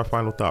should share my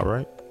final thought,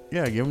 right?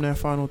 Yeah, give them that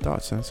final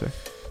thought, Sensei.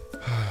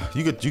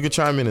 You could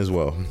chime in as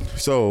well.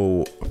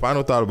 So,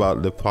 final thought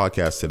about the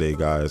podcast today,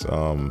 guys.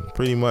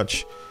 Pretty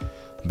much,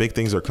 big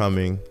things are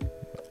coming.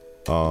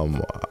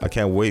 I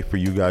can't wait for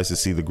you guys to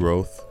see the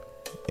growth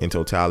in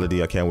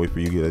totality. I can't wait for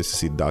you guys to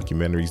see the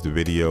documentaries, the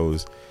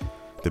videos,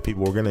 the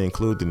people we're gonna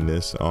include in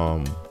this.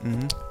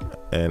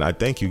 And I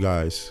thank you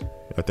guys.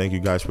 I thank you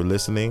guys for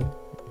listening.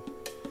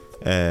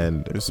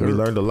 And we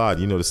learned a lot.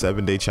 You know, the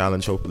 7-day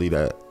challenge. Hopefully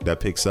that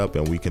picks up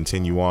and we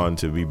continue on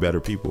to be better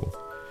people.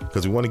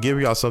 Because we want to give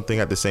y'all something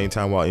at the same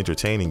time while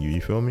entertaining you.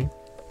 You feel me?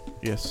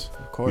 Yes,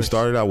 of course. We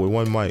started out with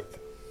 1 mic.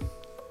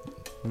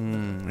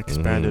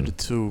 Expanded to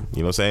 2. You know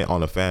what I'm saying?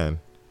 On a fan.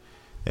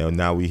 And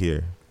now we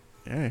here.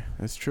 Yeah,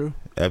 that's true.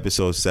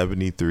 Episode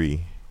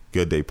 73.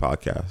 Good Day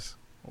Podcast.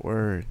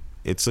 Word.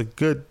 It's a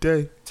good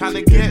day. Time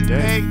to get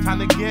paid. Time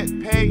to get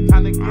paid.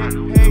 Time to get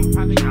paid.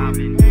 Time to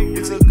get paid.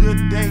 It's a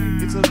good day.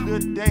 It's a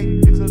good day.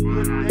 It's a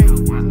good day.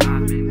 It's a good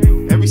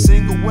day. Every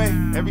single way.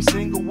 Every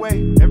single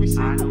way. Every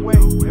single way.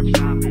 Every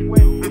single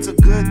way. It's a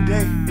good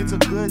day. It's a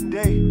good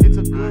day. It's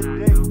a good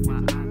day. It's a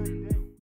good day.